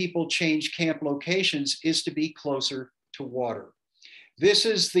reason that people change camp locations is to be closer to water. This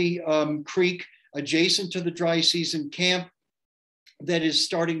is the creek adjacent to the dry season camp that is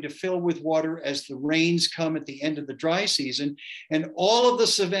starting to fill with water as the rains come at the end of the dry season. And all of the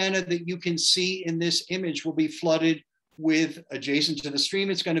savanna that you can see in this image will be flooded with, adjacent to the stream.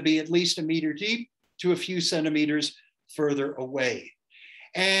 It's going to be at least a meter deep to a few centimeters further away.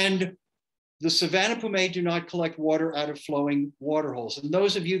 And the Savanna Pumé do not collect water out of flowing water holes. And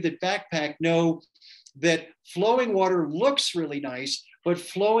those of you that backpack know that flowing water looks really nice, but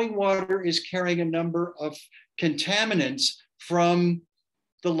flowing water is carrying a number of contaminants from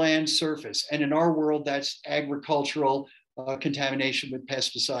the land surface. And in our world, that's agricultural contamination with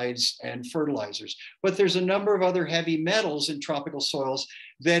pesticides and fertilizers. But there's a number of other heavy metals in tropical soils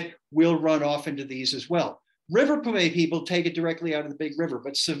that will run off into these as well. River Pumé people take it directly out of the big river,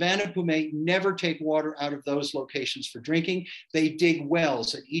 but Savanna Pumé never take water out of those locations for drinking. They dig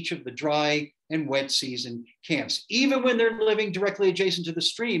wells at each of the dry and wet season camps. Even when they're living directly adjacent to the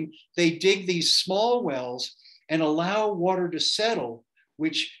stream, they dig these small wells and allow water to settle,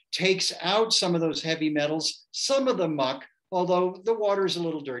 which takes out some of those heavy metals, some of the muck, although the water is a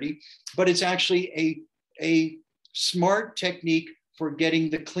little dirty, but it's actually a smart technique for getting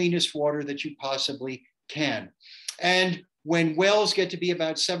the cleanest water that you possibly can. And when wells get to be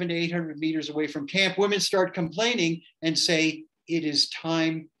about 700 to 800 meters away from camp, women start complaining and say, it is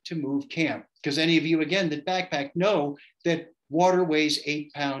time to move camp. Because any of you, again, that backpack know that water weighs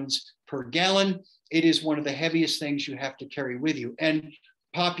 8 pounds per gallon. It is one of the heaviest things you have to carry with you. And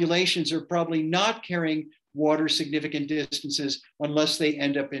populations are probably not carrying water significant distances unless they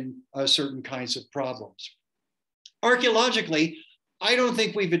end up in certain kinds of problems. Archaeologically, I don't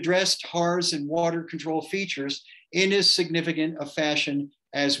think we've addressed HARs and water control features in as significant a fashion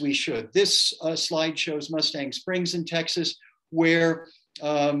as we should. This slide shows Mustang Springs in Texas, where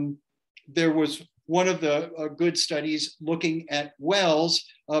there was one of the good studies looking at wells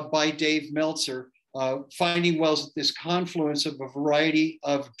by Dave Meltzer, finding wells at this confluence of a variety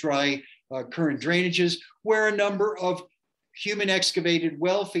of dry current drainages, where a number of human excavated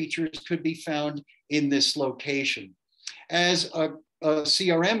well features could be found in this location. As a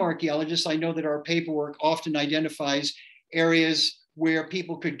CRM archaeologist, I know that our paperwork often identifies areas where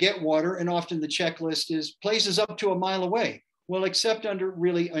people could get water, and often the checklist is places up to a mile away. Well, except under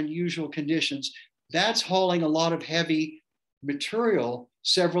really unusual conditions, that's hauling a lot of heavy material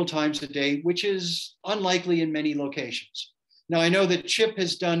several times a day, which is unlikely in many locations. Now, I know that Chip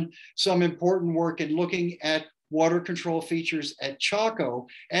has done some important work in looking at water control features at Chaco,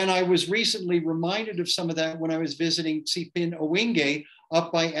 and I was recently reminded of some of that when I was visiting 𝗖𝗵𝗿𝗄𝗆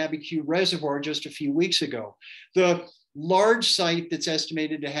up by Abiquiu Reservoir just a few weeks ago. The large site that's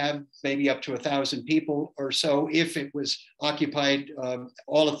estimated to have maybe up to 1,000 people or so, if it was occupied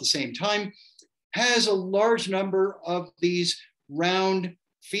all at the same time, has a large number of these round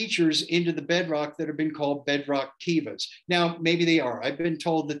features into the bedrock that have been called bedrock kivas. Now, maybe they are. I've been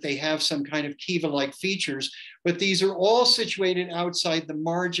told that they have some kind of kiva-like features, but these are all situated outside the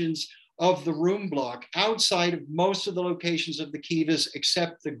margins of the room block, outside of most of the locations of the kivas,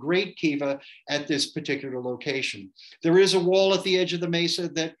 except the Great Kiva at this particular location. There is a wall at the edge of the mesa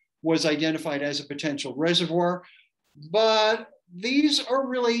that was identified as a potential reservoir, but these are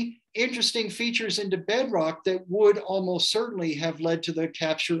really interesting features into bedrock that would almost certainly have led to the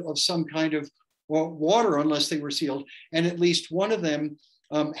capture of some kind of water unless they were sealed. And at least one of them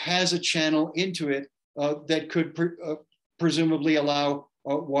has a channel into it that could presumably allow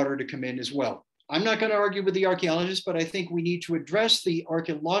water to come in as well. I'm not going to argue with the archaeologists, but I think we need to address the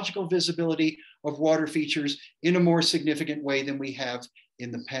archaeological visibility of water features in a more significant way than we have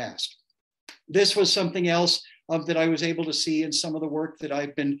in the past. This was something else that I was able to see in some of the work that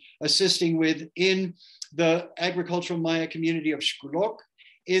I've been assisting with in the agricultural Maya community of 𝗔희𝗵𝗃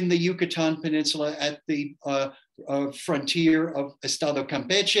in the Yucatan Peninsula at the frontier of Estado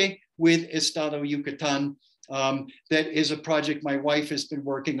Campeche with Estado Yucatan. That is a project my wife has been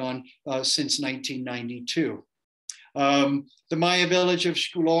working on since 1992. The Maya village of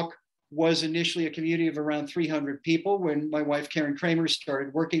𝗔희𝗵𝗃 was initially a community of around 300 people when my wife, Karen Kramer,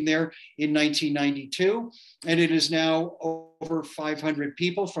 started working there in 1992. And it is now over 500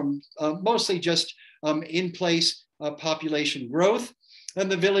 people from mostly just in place population growth. And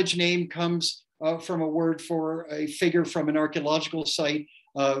the village name comes from a word for a figure from an archaeological site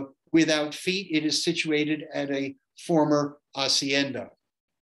without feet. It is situated at a former hacienda.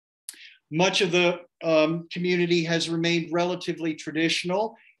 Much of the community has remained relatively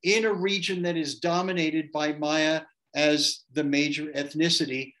traditional in a region that is dominated by Maya as the major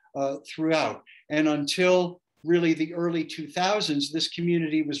ethnicity throughout. And until really the early 2000s, this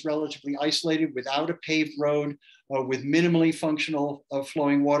community was relatively isolated without a paved road, with minimally functional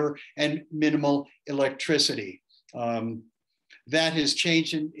flowing water and minimal electricity. That has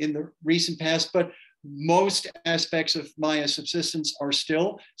changed in the recent past, but most aspects of Maya subsistence are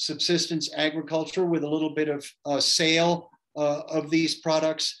still subsistence agriculture with a little bit of sale of these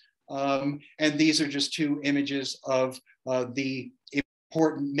products. And these are just two images of the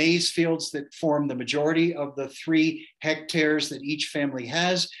important maize fields that form the majority of the 3 hectares that each family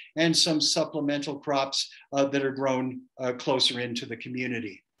has, and some supplemental crops that are grown closer into the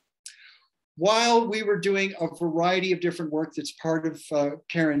community. While we were doing a variety of different work that's part of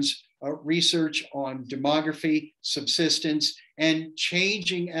Karen's research on demography, subsistence, and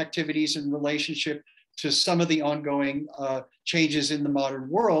changing activities in relationship to some of the ongoing changes in the modern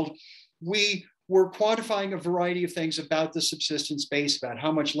world, we were quantifying a variety of things about the subsistence base, about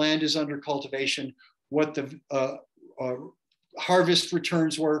how much land is under cultivation, what the harvest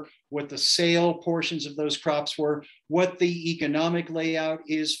returns were, what the sale portions of those crops were, what the economic layout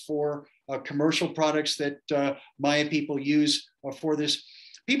is for commercial products that Maya people use for this.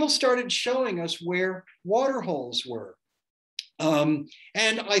 People started showing us where water holes were. And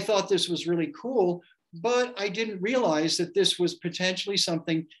I thought this was really cool, but I didn't realize that this was potentially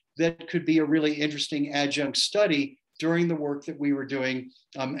something that could be a really interesting adjunct study during the work that we were doing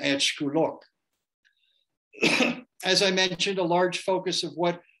at 𝗔희𝗵𝗃. As I mentioned, a large focus of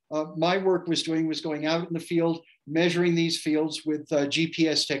what my work was doing was going out in the field, measuring these fields with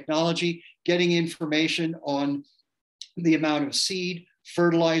GPS technology, getting information on the amount of seed,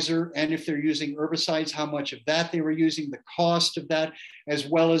 fertilizer, and if they're using herbicides, how much of that they were using, the cost of that, as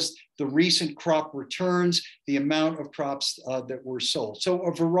well as the recent crop returns, the amount of crops that were sold. So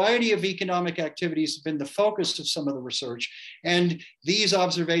a variety of economic activities have been the focus of some of the research. And these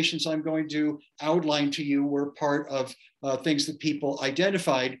observations I'm going to outline to you were part of things that people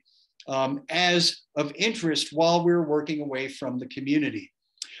identified as of interest while we were working away from the community.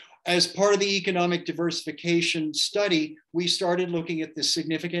 As part of the economic diversification study, we started looking at the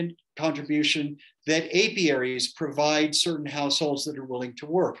significant contribution that apiaries provide certain households that are willing to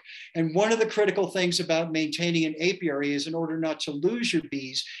work. And one of the critical things about maintaining an apiary is in order not to lose your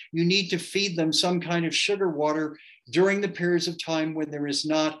bees, you need to feed them some kind of sugar water during the periods of time when there is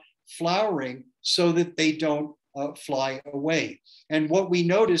not flowering so that they don't fly away. And what we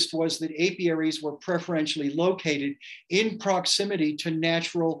noticed was that apiaries were preferentially located in proximity to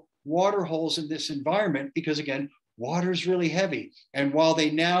natural water holes in this environment because, again, water is really heavy. And while they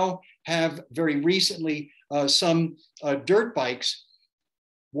now have very recently some dirt bikes,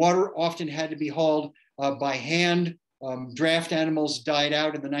 water often had to be hauled by hand. Draft animals died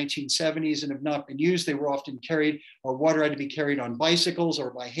out in the 1970s and have not been used. They were often carried, or water had to be carried on bicycles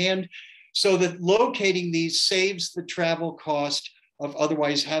or by hand. So that locating these saves the travel cost of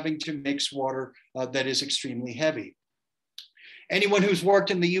otherwise having to mix water that is extremely heavy. Anyone who's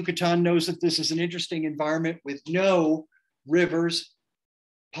worked in the Yucatan knows that this is an interesting environment with no rivers,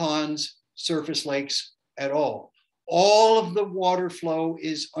 ponds, surface lakes at all. All of the water flow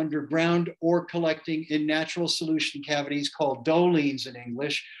is underground or collecting in natural solution cavities called dolines in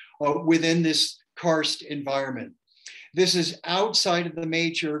English within this karst environment. This is outside of the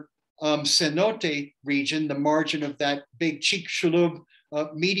major cenote region, the margin of that big 𝗔𝗁𝗵𝗆𝗆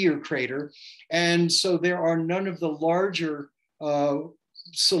meteor crater. And so there are none of the larger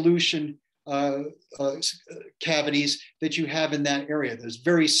solution cavities that you have in that area. There's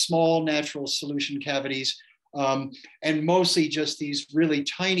very small natural solution cavities and mostly just these really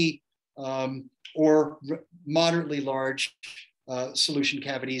tiny or moderately large solution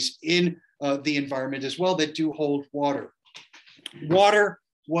cavities in the environment as well that do hold water. Water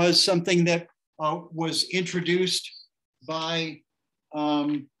was something that was introduced by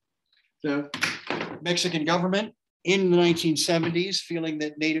the Mexican government in the 1970s, feeling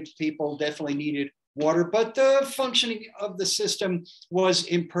that native people definitely needed water, but the functioning of the system was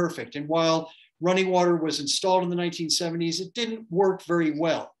imperfect. And while running water was installed in the 1970s, it didn't work very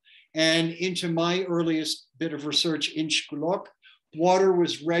well. And into my earliest bit of research in 𝗔𝗁𝗵𝗆𝗆, water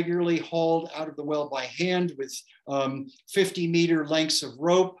was regularly hauled out of the well by hand with 50-meter lengths of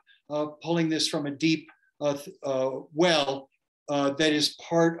rope, pulling this from a deep well that is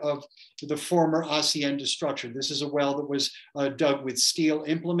part of the former hacienda structure. This is a well that was dug with steel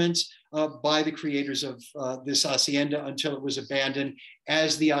implements by the creators of this hacienda until it was abandoned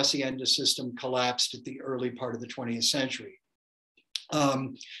as the hacienda system collapsed at the early part of the 20th century.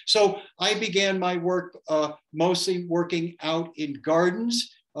 So I began my work mostly working out in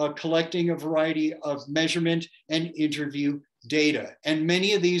gardens, collecting a variety of measurement and interview data. And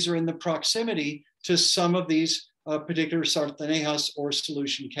many of these are in the proximity to some of these particular 𝗤𝗏𝗍𝗔 or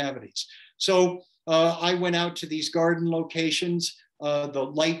solution cavities. So I went out to these garden locations,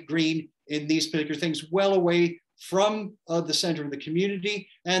 the light green in these particular things, well away from the center of the community.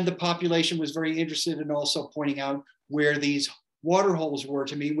 And the population was very interested in also pointing out where these water holes were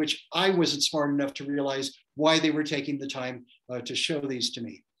to me, which I wasn't smart enough to realize why they were taking the time to show these to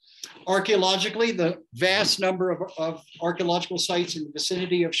me. Archaeologically, the vast number of archaeological sites in the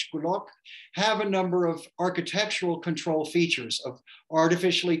vicinity of 𝗔𝗁𝗵𝗆𝗆 have a number of architectural control features of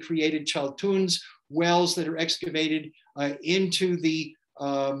artificially created chaltuns, wells that are excavated into the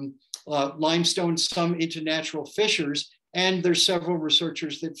limestone, some into natural fissures. And there's several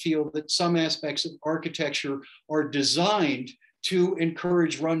researchers that feel that some aspects of architecture are designed to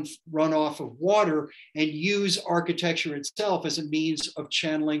encourage runoff of water and use architecture itself as a means of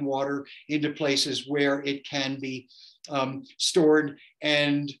channeling water into places where it can be stored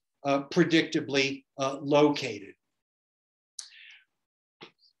and predictably located.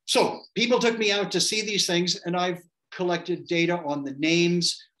 So people took me out to see these things, and I've collected data on the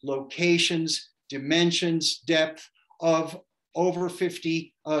names, locations, dimensions, depth of over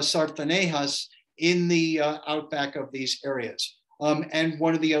 50 𝗤𝗏𝗍𝗔 in the outback of these areas. And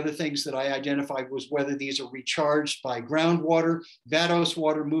one of the other things that I identified was whether these are recharged by groundwater, vadose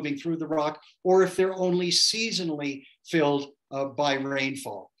water moving through the rock, or if they're only seasonally filled by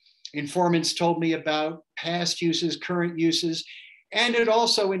rainfall. Informants told me about past uses, current uses, and it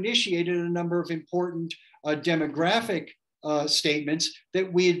also initiated a number of important demographic statements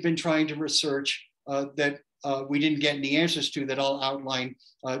that we had been trying to research that we didn't get any answers to, that I'll outline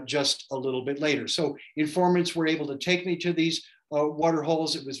just a little bit later. So informants were able to take me to these water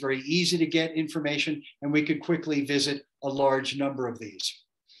holes. It was very easy to get information, and we could quickly visit a large number of these.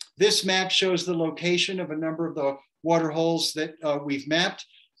 This map shows the location of a number of the water holes that we've mapped.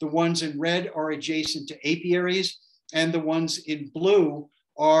 The ones in red are adjacent to apiaries, and the ones in blue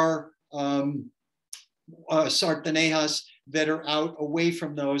are 𝗤𝗏𝗍𝗔 that are out away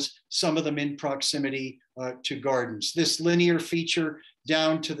from those, some of them in proximity to gardens. This linear feature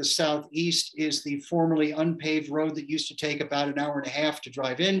down to the southeast is the formerly unpaved road that used to take about an hour and a half to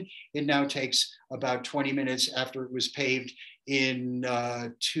drive in. It now takes about 20 minutes after it was paved in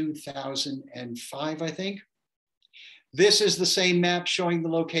 2005, I think. This is the same map showing the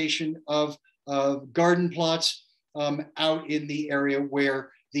location of garden plots out in the area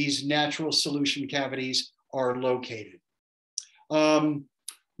where these natural solution cavities are located.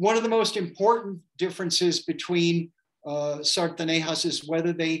 One of the most important differences between 𝗤𝗏𝗍𝗔 is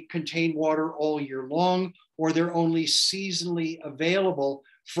whether they contain water all year long or they're only seasonally available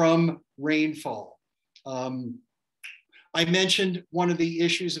from rainfall. I mentioned one of the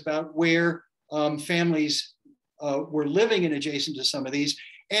issues about where families were living in adjacent to some of these,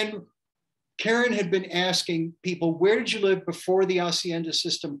 and Karen had been asking people, where did you live before the hacienda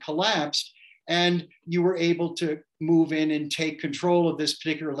system collapsed? and you were able to move in and take control of this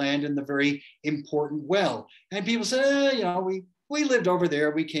particular land in the very important well. And people said, you know, we lived over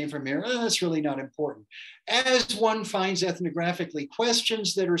there, we came from here, that's really not important. As one finds ethnographically,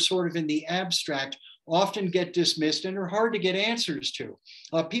 questions that are sort of in the abstract often get dismissed and are hard to get answers to.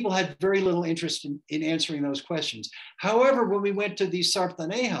 People had very little interest in answering those questions. However, when we went to these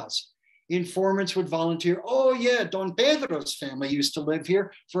𝗖𝗏𝗍𝗃, informants would volunteer, oh yeah, Don Pedro's family used to live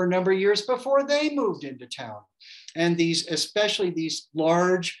here for a number of years before they moved into town. And these, especially these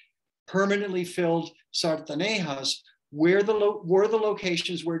large, permanently filled 𝗖𝗏𝗍𝗃, were the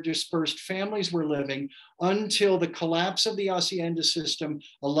locations where dispersed families were living until the collapse of the hacienda system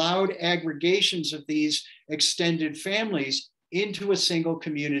allowed aggregations of these extended families into a single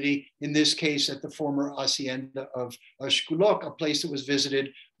community, in this case at the former hacienda of 𝗭𝗏𝗏𝗃, a place that was visited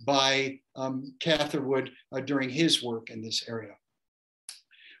by Catherwood during his work in this area.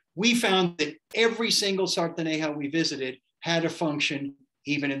 We found that every single 𝗖𝗏𝗍𝗃 we visited had a function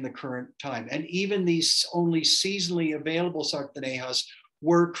even in the current time. And even these only seasonally available 𝗖𝗏𝗍𝗃s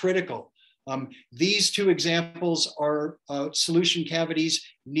were critical. These two examples are solution cavities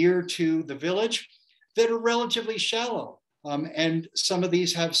near to the village that are relatively shallow. And some of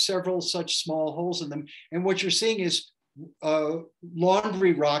these have several such small holes in them. And what you're seeing is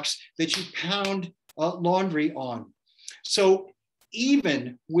laundry rocks that you pound laundry on. So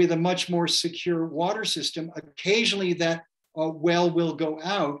even with a much more secure water system, occasionally that well will go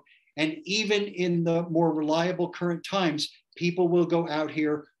out. And even in the more reliable current times, people will go out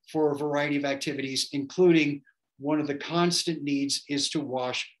here for a variety of activities, including one of the constant needs is to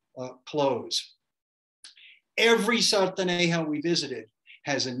wash clothes. Every 𝗖𝗏𝗍𝗃 we visited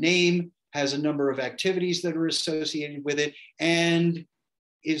has a name, has a number of activities that are associated with it, and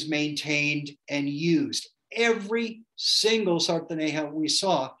is maintained and used. Every single 𝗖𝗏𝗍𝗃 we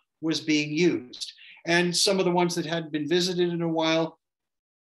saw was being used. And some of the ones that hadn't been visited in a while,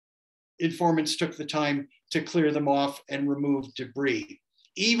 informants took the time to clear them off and remove debris.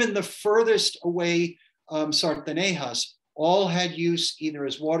 Even the furthest away 𝗖𝗏𝗍𝗃s all had use either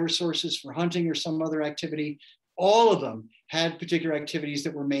as water sources for hunting or some other activity. All of them had particular activities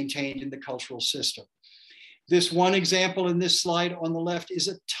that were maintained in the cultural system. This one example in this slide on the left is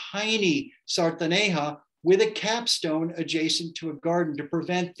a tiny 𝗖𝗏𝗍𝗃 with a capstone adjacent to a garden to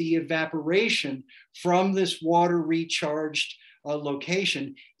prevent the evaporation from this water recharged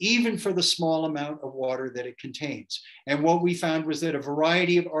location, even for the small amount of water that it contains. And what we found was that a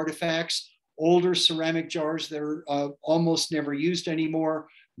variety of artifacts, older ceramic jars that are almost never used anymore,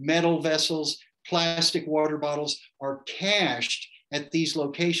 metal vessels, plastic water bottles are cached at these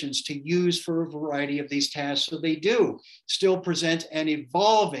locations to use for a variety of these tasks. So they do still present an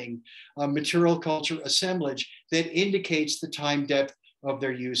evolving material culture assemblage that indicates the time depth of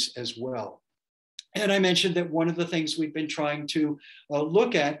their use as well. And I mentioned that one of the things we've been trying to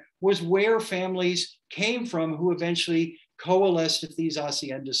look at was where families came from who eventually coalesced at these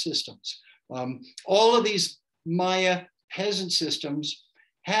hacienda systems. All of these Maya peasant systems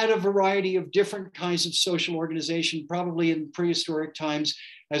had a variety of different kinds of social organization, probably in prehistoric times,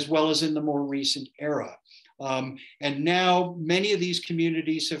 as well as in the more recent era. And now many of these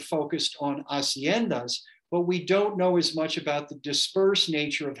communities have focused on haciendas, but we don't know as much about the dispersed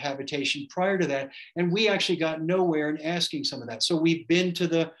nature of habitation prior to that. And we actually got nowhere in asking some of that. So we've been to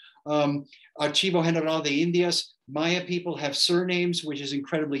the Archivo General de Indias. Maya people have surnames, which is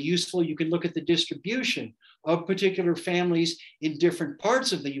incredibly useful. You can look at the distribution of particular families in different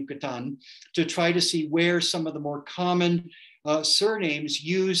parts of the Yucatan to try to see where some of the more common surnames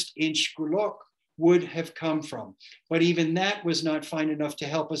used in 𝗭𝗏𝗏𝗃 would have come from. But even that was not fine enough to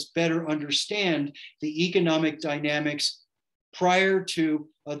help us better understand the economic dynamics prior to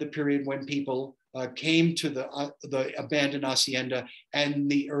the period when people came to the abandoned hacienda and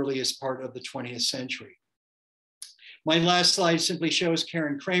the earliest part of the 20th century. My last slide simply shows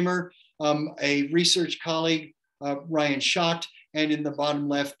Karen Kramer, a research colleague, Ryan Schott, and in the bottom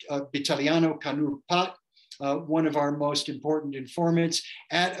left, Vitaliano Canur-Pat, one of our most important informants,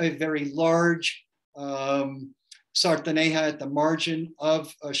 at a very large 𝗖𝗏𝗍𝗃 at the margin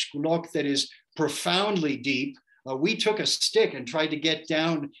of 𝗭𝗏𝗏𝗃 that is profoundly deep. We took a stick and tried to get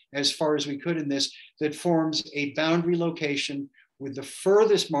down as far as we could in this, that forms a boundary location with the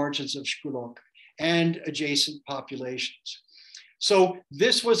furthest margins of 𝗭𝗏𝗏𝗃 and adjacent populations. So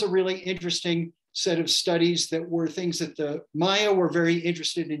this was a really interesting set of studies that were things that the Maya were very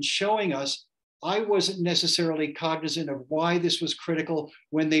interested in showing us. I wasn't necessarily cognizant of why this was critical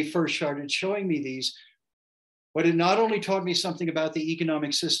when they first started showing me these, but it not only taught me something about the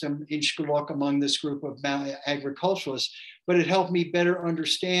economic system in 𝗭𝗏𝗏𝗃 among this group of Maya agriculturalists, but it helped me better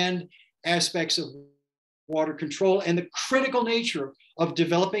understand aspects of water control and the critical nature of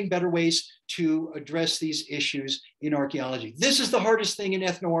developing better ways to address these issues in archaeology. This is the hardest thing in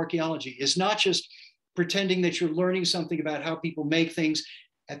ethnoarchaeology, is not just pretending that you're learning something about how people make things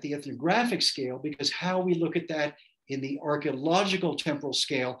at the ethnographic scale, because how we look at that in the archaeological temporal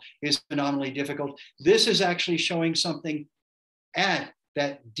scale is phenomenally difficult. This is actually showing something at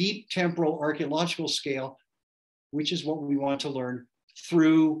that deep temporal archaeological scale, which is what we want to learn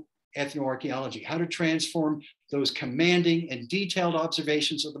through ethnoarchaeology, how to transform those commanding and detailed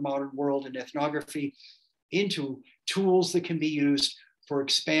observations of the modern world in ethnography into tools that can be used for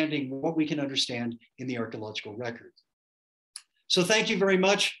expanding what we can understand in the archaeological record. So thank you very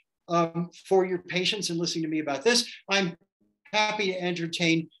much for your patience in listening to me about this. I'm happy to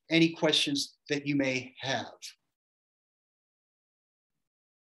entertain any questions that you may have.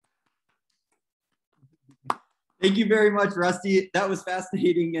 Thank you very much, Rusty. That was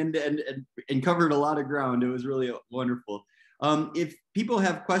fascinating and covered a lot of ground. It was really wonderful. If people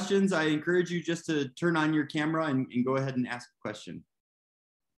have questions, I encourage you just to turn on your camera and go ahead and ask a question.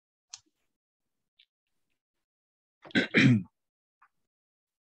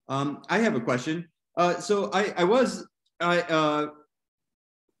 I have a question. So I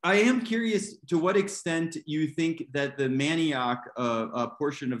am curious to what extent you think that the manioc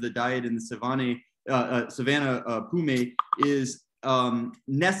portion of the diet in the Savanna Pumé is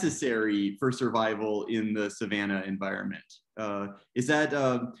necessary for survival in the savanna environment. Is that,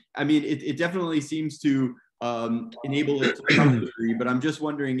 I mean, it definitely seems to enable it to some degree, but I'm just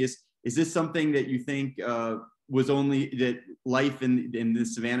wondering, is this something that you think was only that life in the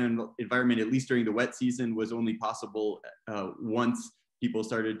savanna environment, at least during the wet season, was only possible once people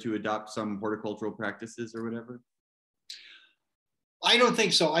started to adopt some horticultural practices or whatever? I don't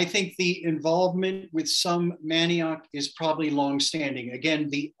think so. I think the involvement with some manioc is probably longstanding. Again,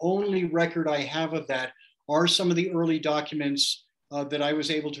 the only record I have of that are some of the early documents that I was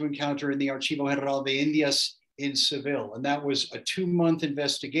able to encounter in the Archivo General de Indias in Seville. And that was a 2-month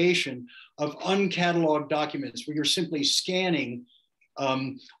investigation of uncatalogued documents where you're simply scanning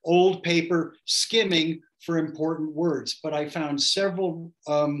old paper, skimming for important words. But I found several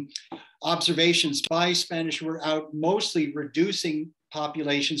observations by Spanish who were out mostly reducing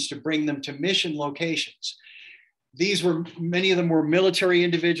populations to bring them to mission locations. These were, many of them were military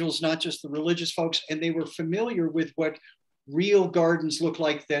individuals, not just the religious folks, and they were familiar with what real gardens look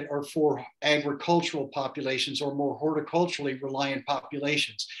like that are for agricultural populations or more horticulturally reliant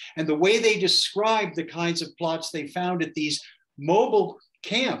populations. And the way they described the kinds of plots they found at these mobile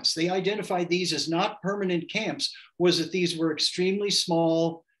camps, they identified these as not permanent camps, was that these were extremely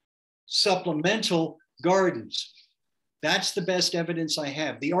small supplemental gardens. That's the best evidence I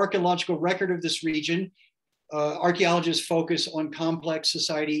have. The archaeological record of this region, archaeologists focus on complex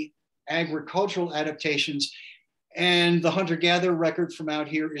society agricultural adaptations, and the hunter-gatherer record from out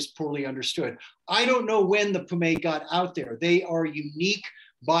here is poorly understood. I don't know when the Pumé got out there. They are unique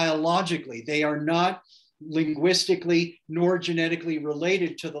biologically. They are not linguistically nor genetically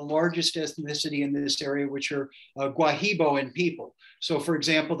related to the largest ethnicity in this area, which are 𝗭𝗵𝗿𝗆 people. So for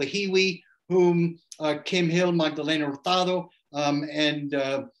example, the Hiwi, whom 𝗭𝐻𝐿 Magdalena Hurtado and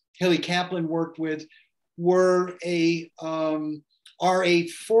Hilly Kaplan worked with, are a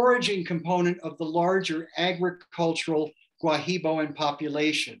foraging component of the larger agricultural 𝗭𝗵𝗿𝗆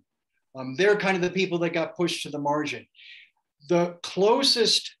population. They're kind of the people that got pushed to the margin. The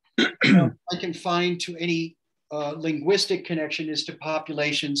closest I can find to any linguistic connection is to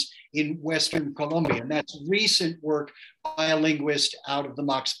populations in Western Colombia. And that's recent work by a linguist out of the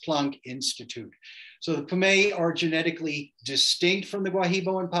Max Planck Institute. So the Pumé are genetically distinct from the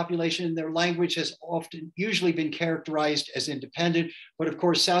𝗭𝗵𝗿𝗆 population. Their language has usually been characterized as independent, but of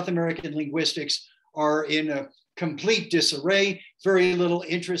course, South American linguistics are in a complete disarray, very little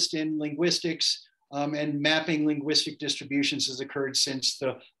interest in linguistics, and mapping linguistic distributions has occurred since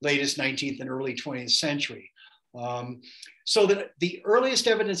the latest 19th and early 20th century. So that the earliest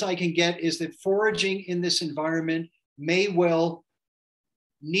evidence I can get is that foraging in this environment may well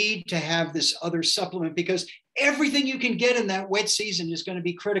need to have this other supplement, because everything you can get in that wet season is going to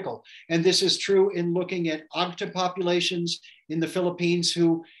be critical. And this is true in looking at Agta populations in the Philippines,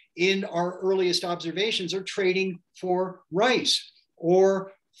 who in our earliest observations are trading for rice,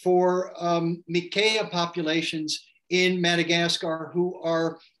 or for 𝗏𝗏𝗄 populations in Madagascar who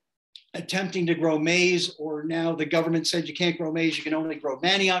are attempting to grow maize, or now the government said you can't grow maize, you can only grow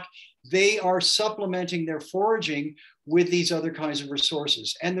manioc. They are supplementing their foraging with these other kinds of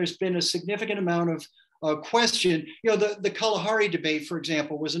resources. And there's been a significant amount of question. You know, the Kalahari debate, for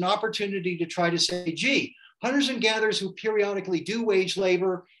example, was an opportunity to try to say, gee, hunters and gatherers who periodically do wage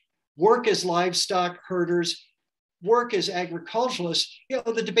labor, work as livestock herders, work as agriculturalists,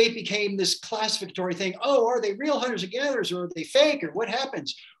 the debate became this classificatory thing. Oh, are they real hunters and gatherers, or are they fake, or what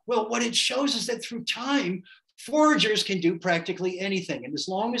happens? Well, what it shows is that through time, foragers can do practically anything. And as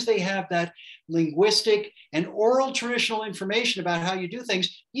long as they have that linguistic and oral traditional information about how you do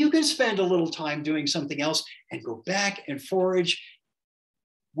things, you can spend a little time doing something else and go back and forage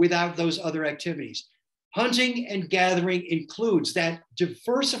without those other activities. Hunting and gathering includes that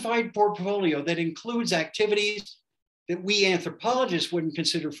diversified portfolio that includes activities that we anthropologists wouldn't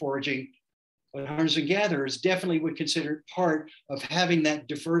consider foraging, but hunters and gatherers definitely would consider it part of having that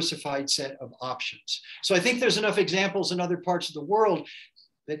diversified set of options. So I think there's enough examples in other parts of the world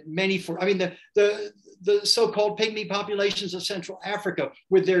that the so-called pygmy populations of Central Africa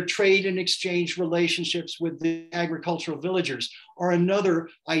with their trade and exchange relationships with the agricultural villagers are another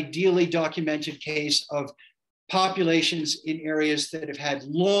ideally documented case of populations in areas that have had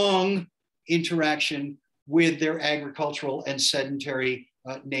long interaction with their agricultural and sedentary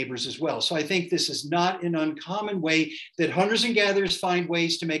neighbors as well. So I think this is not an uncommon way that hunters and gatherers find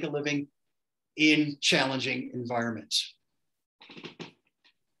ways to make a living in challenging environments.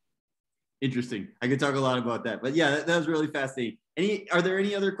 Interesting. I could talk a lot about that, but yeah, that was really fascinating. Are there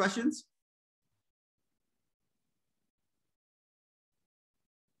any other questions?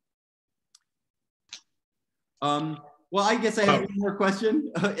 Well, I guess I have one more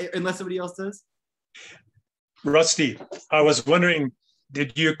question, unless somebody else does. Rusty, I was wondering,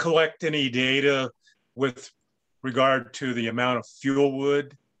 did you collect any data with regard to the amount of fuel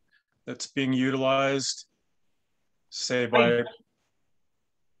wood that's being utilized, say by...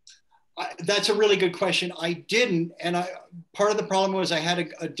 That's a really good question. I didn't, and part of the problem was I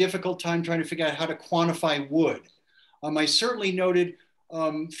had a difficult time trying to figure out how to quantify wood. I certainly noted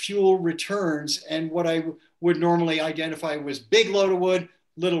fuel returns, and what I would normally identify was big load of wood,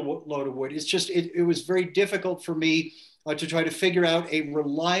 little load of wood. It's just, it was very difficult for me to try to figure out a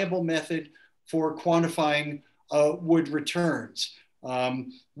reliable method for quantifying wood returns.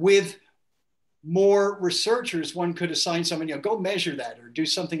 With more researchers, one could assign someone, go measure that or do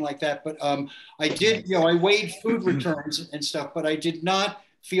something like that. But I did, I weighed food returns and stuff, but I did not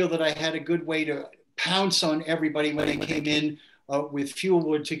feel that I had a good way to pounce on everybody when they came in with fuel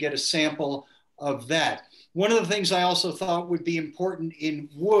wood to get a sample of that. One of the things I also thought would be important in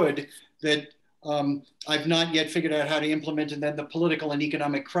wood that I've not yet figured out how to implement, and then the political and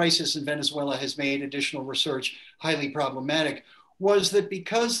economic crisis in Venezuela has made additional research highly problematic, was that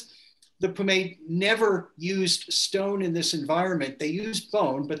because the Pumé never used stone in this environment, they used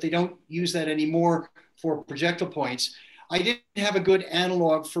bone, but they don't use that anymore for projectile points. I didn't have a good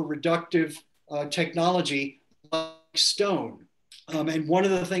analog for reductive technology like stone. And one of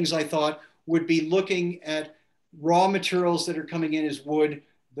the things I thought would be looking at raw materials that are coming in as wood,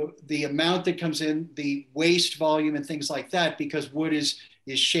 the amount that comes in, the waste volume and things like that, because wood is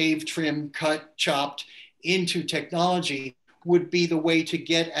shaved, trimmed, cut, chopped into technology, would be the way to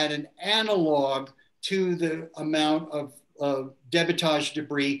get at an analog to the amount of 𝗔𝘁𝗵𝗿𝐺𝗃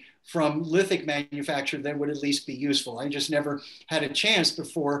debris from lithic manufacture that would at least be useful. I just never had a chance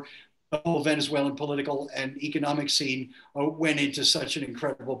before the whole Venezuelan political and economic scene went into such an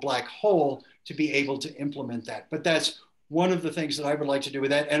incredible black hole to be able to implement that. But that's one of the things that I would like to do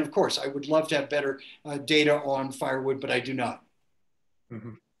with that. And of course, I would love to have better data on firewood, but I do not.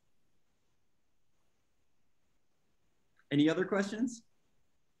 Mm-hmm. Any other questions?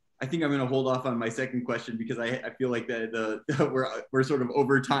 I think I'm going to hold off on my second question because I feel like we're sort of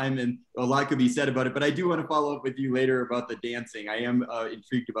over time and a lot could be said about it. But I do want to follow up with you later about the dancing. I am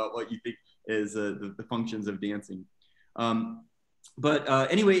intrigued about what you think is the functions of dancing.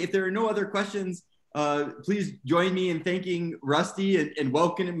 Anyway, if there are no other questions, please join me in thanking Rusty and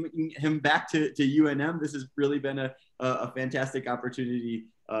welcoming him back to UNM. This has really been a fantastic opportunity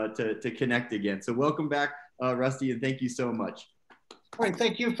to connect again. So welcome back, Rusty, and thank you so much. All right,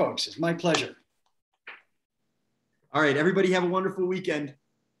 thank you, folks. It's my pleasure. All right, everybody have a wonderful weekend.